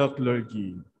all the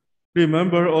clergy.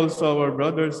 Remember also our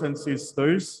brothers and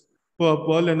sisters who have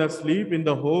fallen asleep in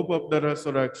the hope of the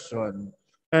resurrection,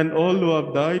 and all who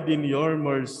have died in your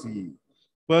mercy.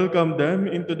 Welcome them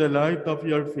into the light of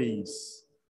your face.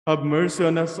 Have mercy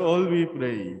on us all, we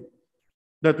pray,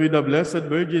 that with the Blessed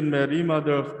Virgin Mary,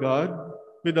 Mother of God,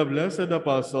 with the blessed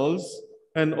apostles,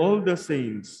 and all the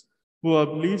saints who have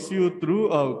pleased you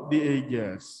throughout the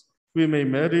ages, we may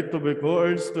merit to be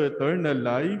co-heirs to eternal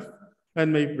life,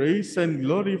 and may praise and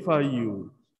glorify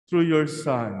you through your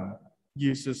Son,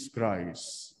 Jesus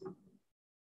Christ.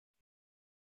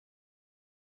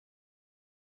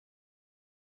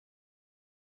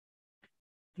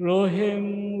 Through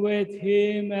him, with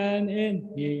him, and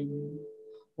in him,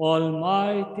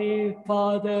 Almighty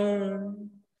Father,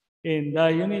 in the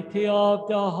unity of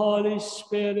the Holy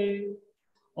Spirit,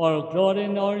 all glory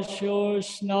and all is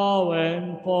yours now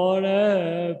and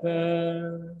forever.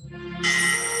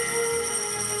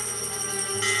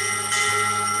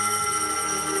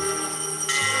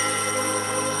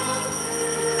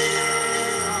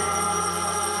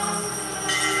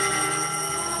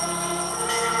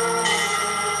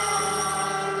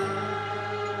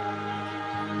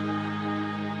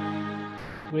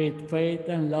 With faith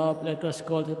and love, let us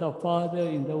call to the Father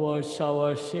in the words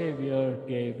our Savior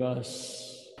gave us.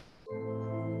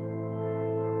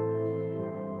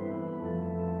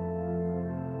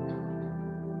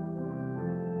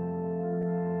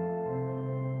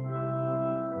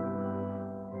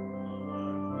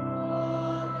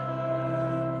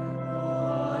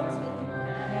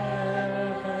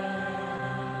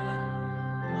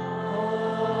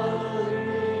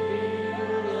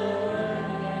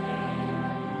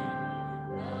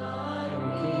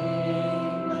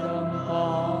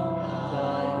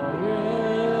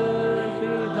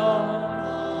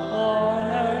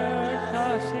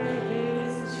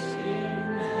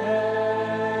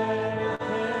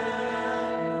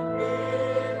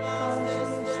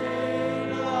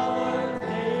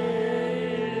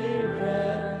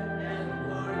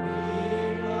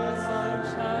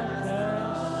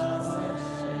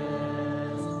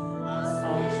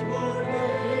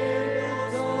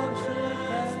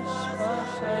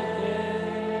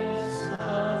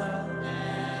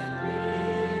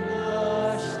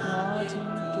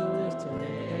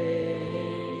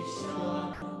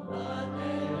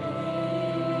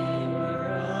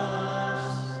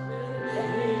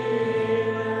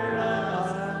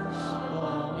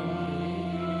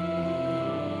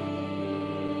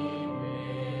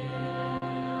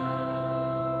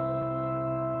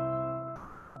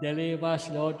 Deliver us,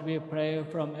 Lord, we pray,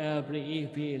 from every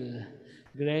evil.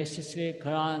 Graciously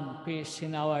grant peace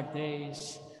in our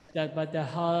days, that by the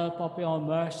help of your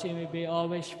mercy we be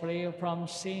always free from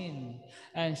sin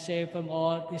and safe from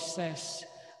all distress,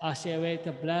 as we await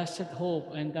the blessed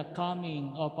hope and the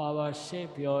coming of our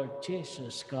Savior,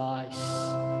 Jesus Christ.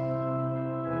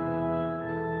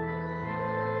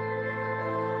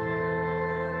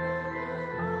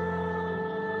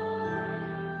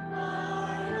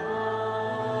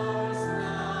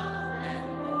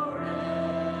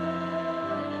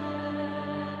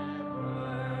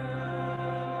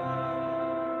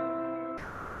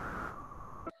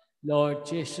 Lord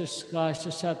Jesus Christ,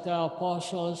 who said to the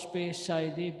apostles, "Peace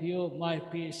I leave you, my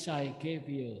peace I give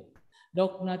you."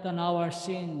 Look not on our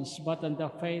sins, but on the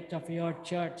faith of your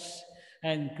church,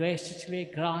 and graciously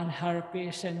grant her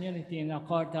peace and unity in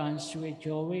accordance with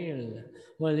your will,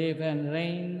 who live and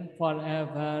reign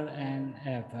forever and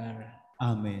ever.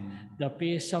 Amen. The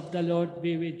peace of the Lord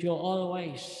be with you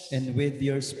always. And with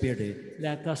your spirit.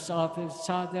 Let us offer each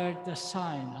other the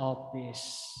sign of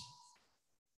peace.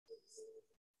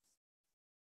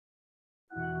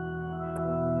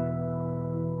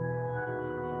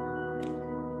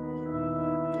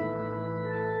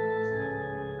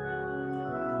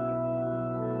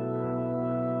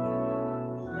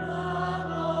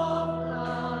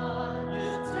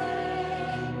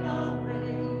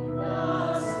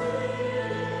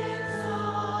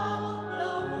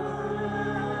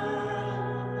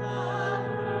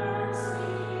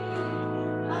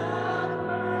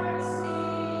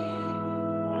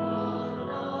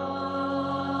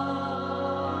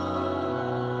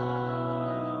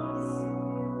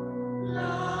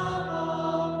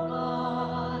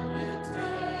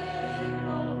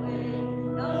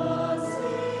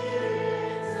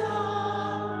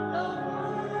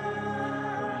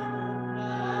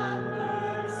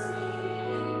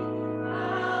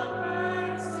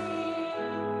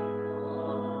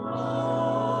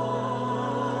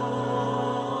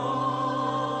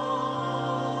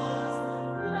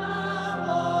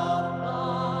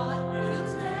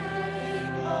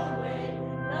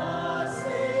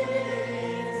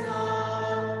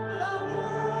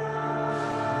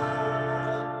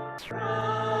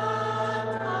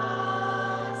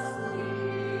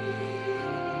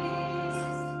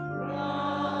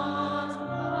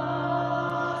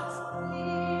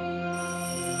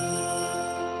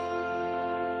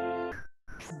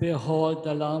 Behold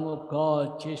the Lamb of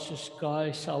God, Jesus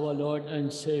Christ, our Lord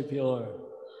and Savior.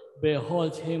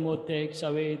 Behold him who takes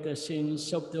away the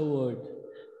sins of the world.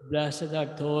 Blessed are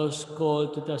those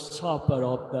called to the supper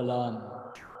of the Lamb.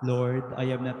 Lord, I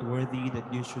am not worthy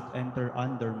that you should enter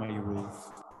under my roof,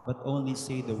 but only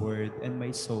say the word, and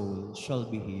my soul shall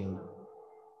be healed.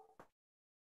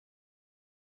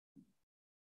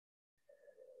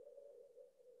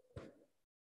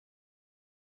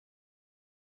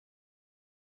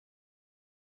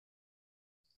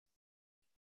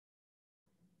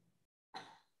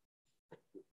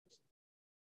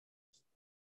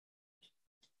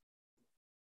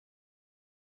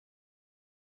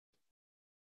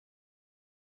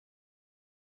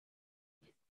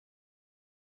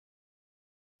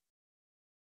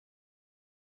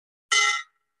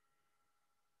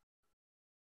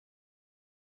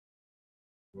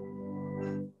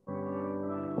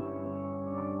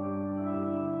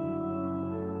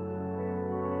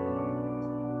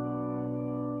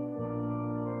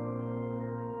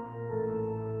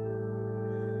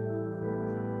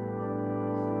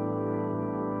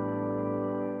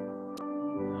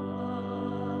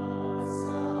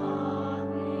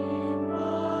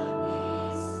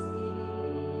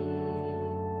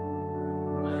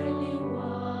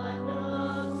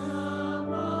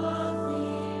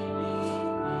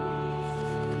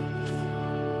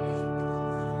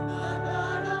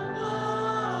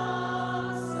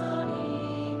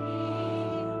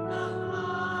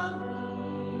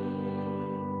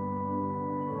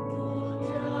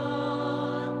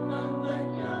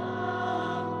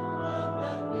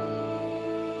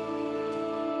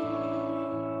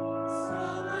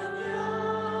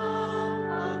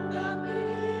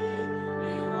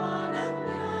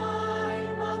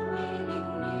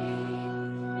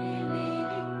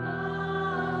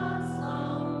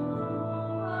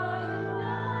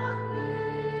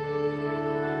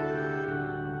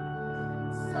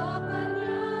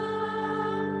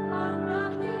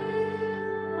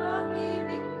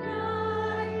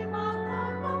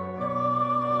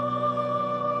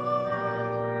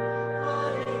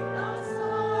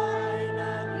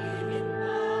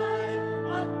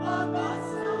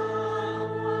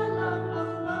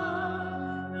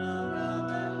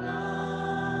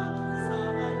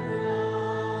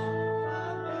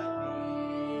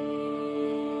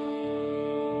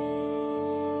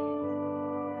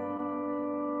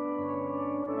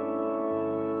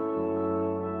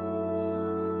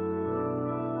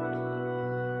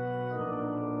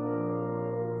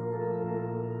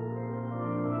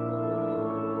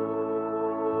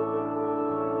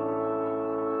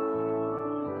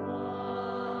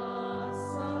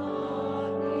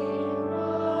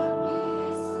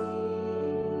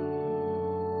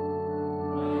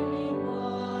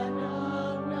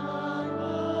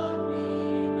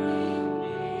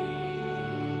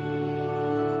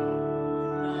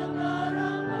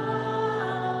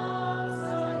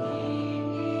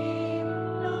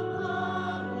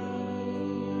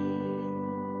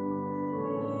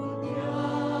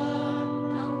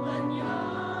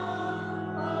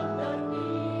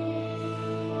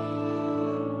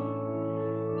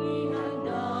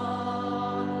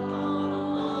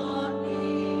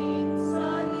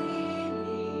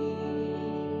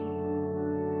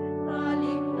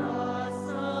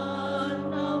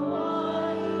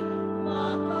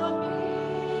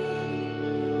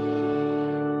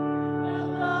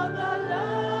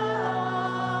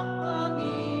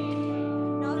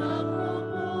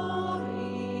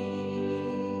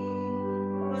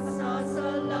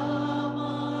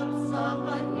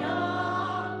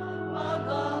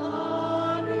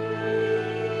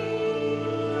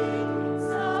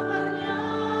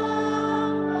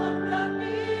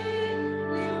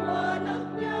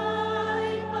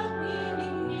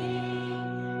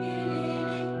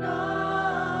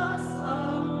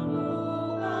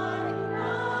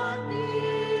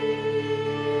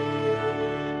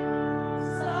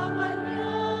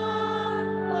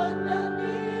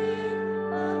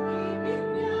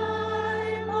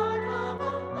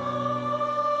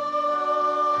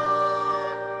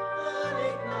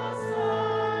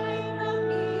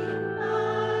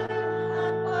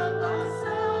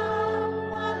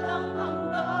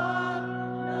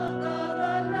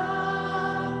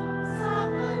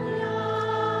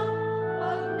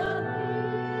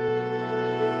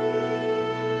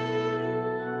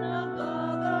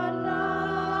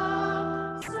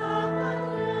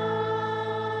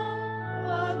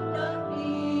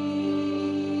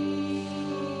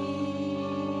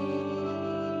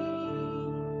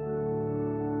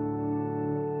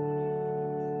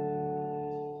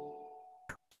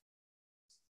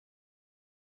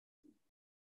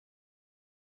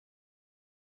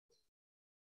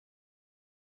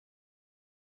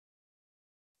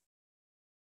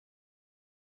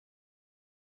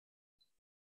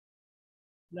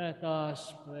 Let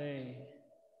us pray.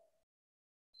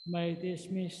 May these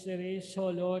mysteries, O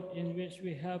Lord, in which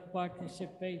we have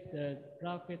participated,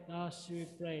 profit us, we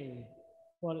pray.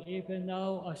 For even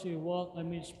now, as we walk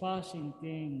amidst passing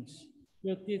things,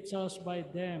 you teach us by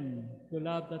them to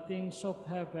love the things of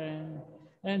heaven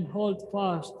and hold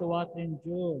fast to what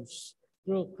endures,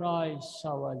 through Christ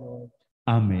our Lord.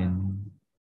 Amen.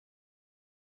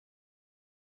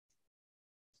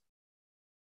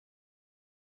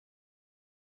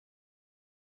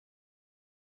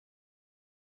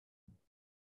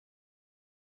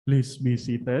 Please be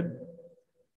seated.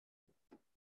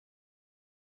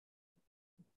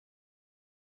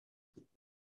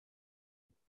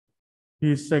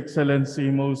 His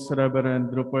Excellency Most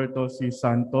Reverend Ruperto C.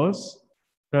 Santos,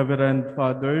 Reverend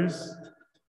Fathers,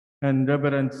 and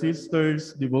Reverend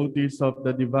Sisters, devotees of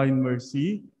the Divine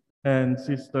Mercy, and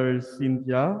Sister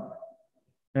Cynthia,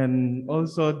 and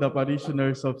also the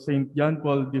parishioners of St. John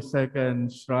Paul II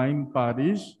Shrine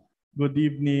Parish. Good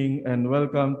evening and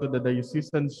welcome to the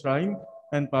Diocesan Shrine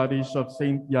and Parish of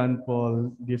St. John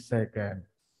Paul II.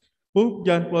 Pope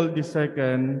John Paul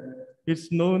II is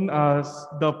known as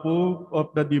the Pope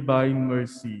of the Divine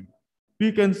Mercy.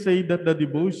 We can say that the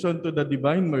devotion to the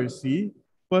Divine Mercy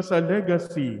was a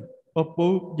legacy of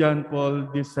Pope John Paul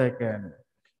II.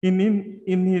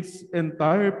 In his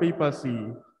entire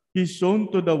papacy, he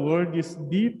shown to the world his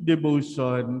deep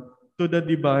devotion to the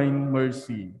Divine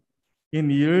Mercy. In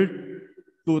year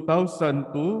 2002,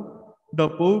 the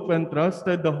Pope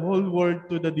entrusted the whole world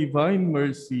to the Divine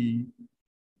Mercy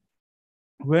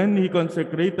when he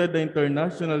consecrated the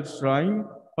International Shrine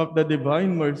of the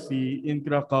Divine Mercy in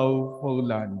Krakow,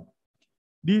 Poland.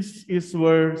 This is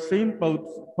where Saint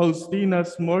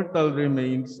Faustina's mortal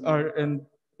remains are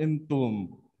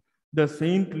entombed. The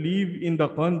saint lived in the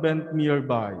convent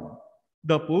nearby.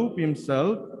 The Pope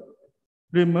himself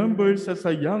remembers as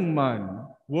a young man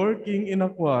working in a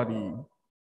quarry,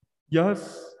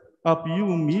 just a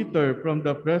few meters from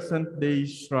the present-day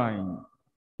shrine.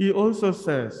 He also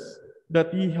says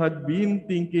that he had been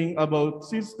thinking about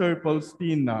Sister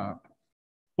Faustina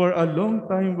for a long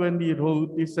time when he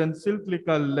wrote his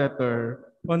encyclical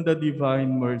letter on the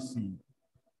Divine Mercy.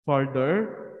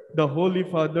 Further, the Holy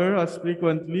Father has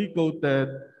frequently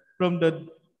quoted from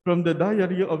the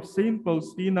diary of Saint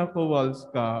Faustina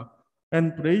Kowalska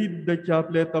and prayed the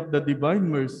chaplet of the Divine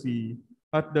Mercy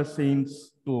at the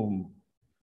saint's tomb.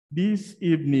 This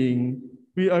evening,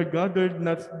 we are gathered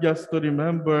not just to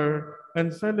remember and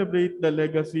celebrate the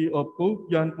legacy of Pope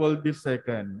John Paul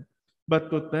II, but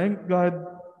to thank God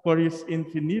for his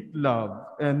infinite love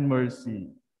and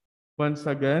mercy. Once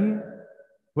again,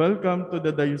 welcome to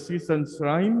the Diocesan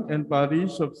Shrine and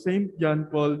Parish of St. John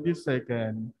Paul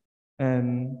II,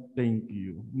 and thank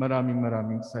you.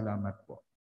 Maraming salamat po.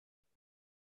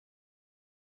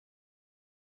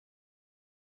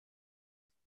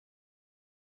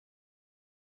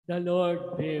 The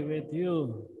Lord be with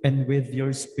you. And with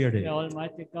your spirit. The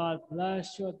Almighty God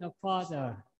bless you, the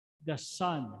Father, the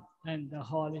Son, and the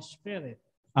Holy Spirit.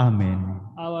 Amen.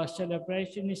 Our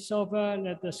celebration is over.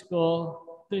 Let us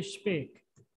go to speak,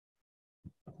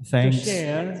 Thanks. to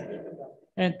share,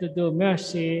 and to do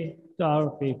mercy to our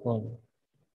people.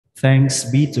 Thanks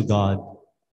be to God.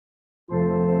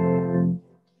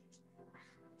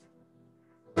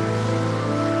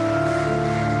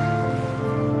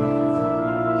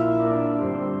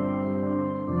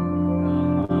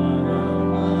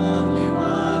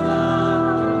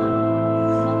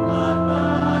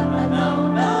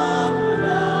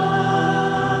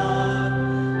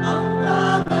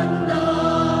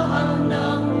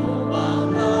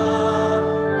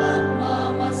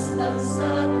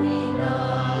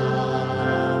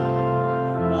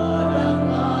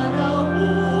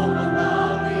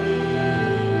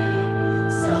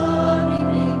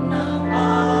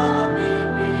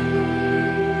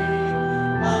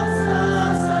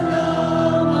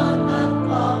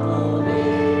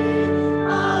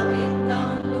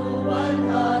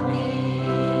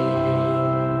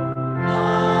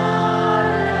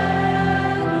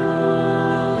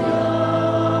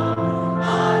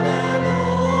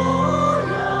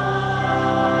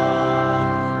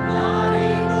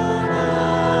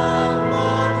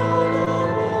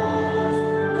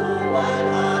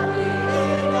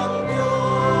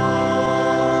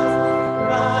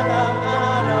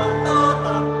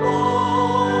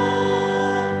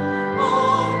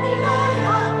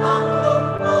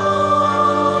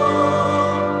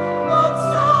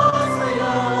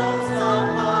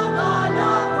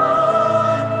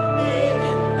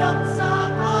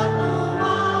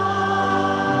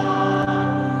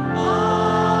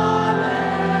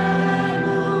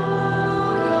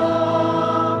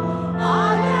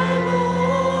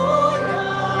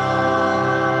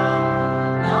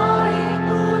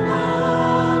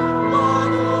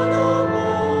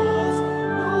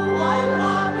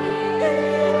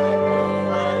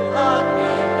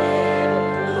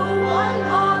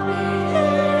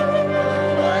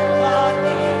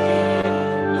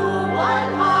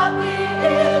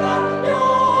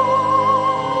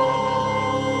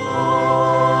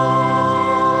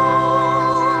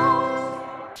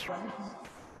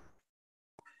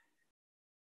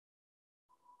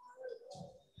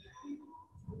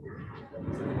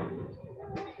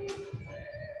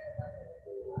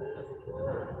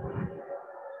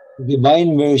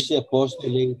 Divine Mercy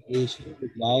Apostolate Asia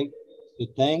would like to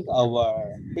thank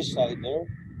our presider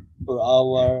for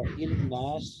our healing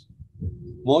mass,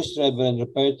 Most Reverend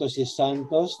Ruperto C.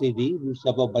 Santos, D.D.,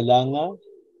 Bishop of Balanga,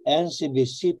 and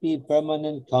CBCP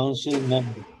Permanent Council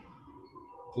member.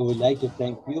 We would like to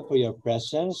thank you for your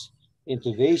presence in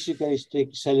today's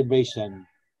Eucharistic celebration.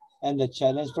 And the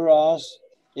challenge for us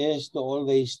is to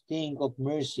always think of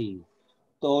mercy,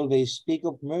 to always speak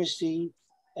of mercy,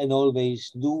 and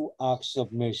always do acts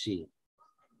of mercy.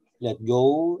 Let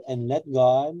go and let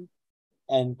God,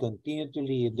 and continue to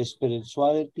live the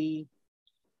spirituality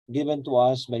given to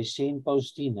us by Saint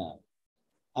Faustina.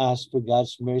 Ask for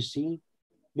God's mercy,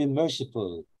 be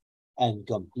merciful, and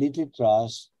completely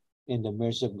trust in the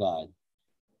mercy of God.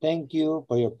 Thank you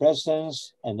for your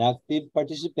presence and active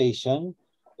participation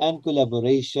and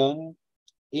collaboration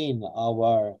in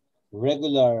our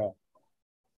regular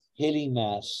healing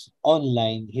mass,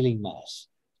 online healing mass.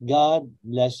 God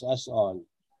bless us all.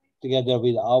 Together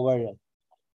with our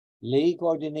lay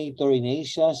coordinator in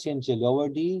Asia, St.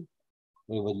 Lowardy,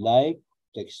 we would like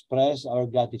to express our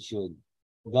gratitude.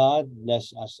 God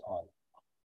bless us all.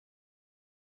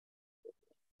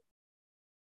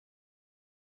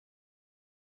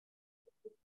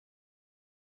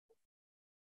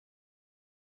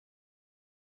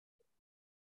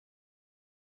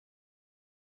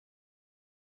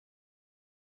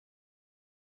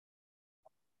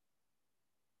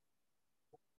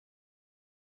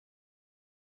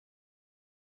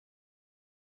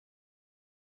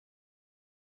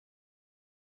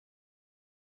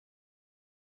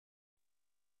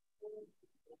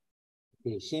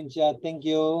 Okay, Cynthia, thank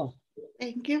you.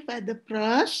 Thank you, Father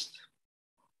Prost.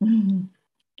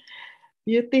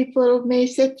 Beautiful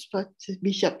message for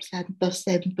Bishop Santos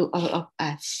sent to all of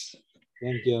us.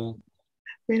 Thank you.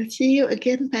 We'll see you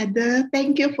again, Father.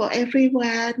 Thank you for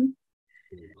everyone.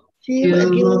 See you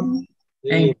again.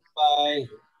 See you. Bye.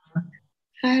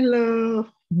 Hello.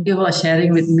 Thank you for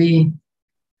sharing with me.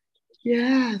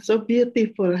 Yeah, so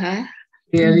beautiful, huh?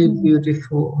 Very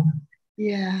beautiful.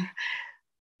 Yeah.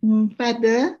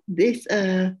 Father, this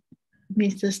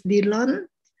Mrs. Dillon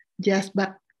just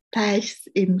baptized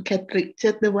in Catholic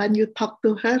Church, the one you talked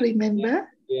to her, remember?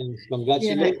 Yes,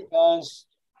 congratulations.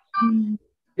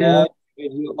 Yeah. God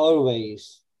with you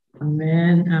always.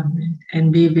 Amen. Amen.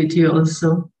 And be with you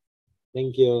also.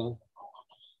 Thank you.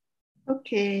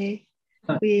 Okay.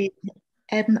 We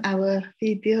end our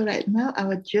video right now,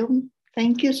 our Zoom.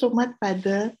 Thank you so much,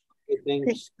 Father. Okay,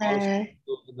 thanks also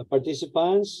to the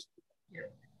participants.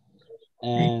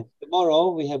 And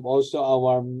tomorrow we have also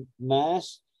our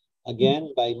mass again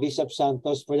by Bishop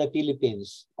Santos for the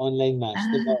Philippines, online mass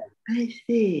tomorrow. I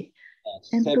see. Yes,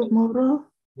 And 7. tomorrow,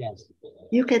 Yes.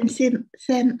 you can send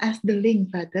us the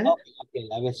link, Father. Okay,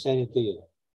 I will send it to you.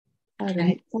 All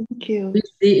right, thank you. We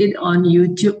see it on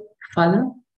YouTube, Father?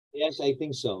 Yes, I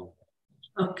think so.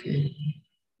 Okay.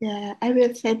 Yeah, I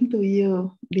will send to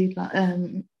you,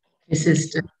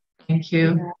 Sister, thank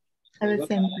you. Yeah, I will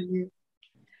send to you.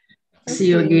 See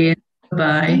you again.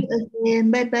 Bye. See you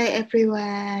again. Bye-bye,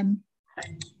 everyone.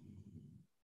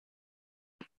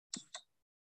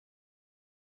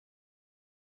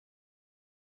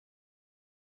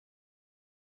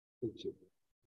 Thank you.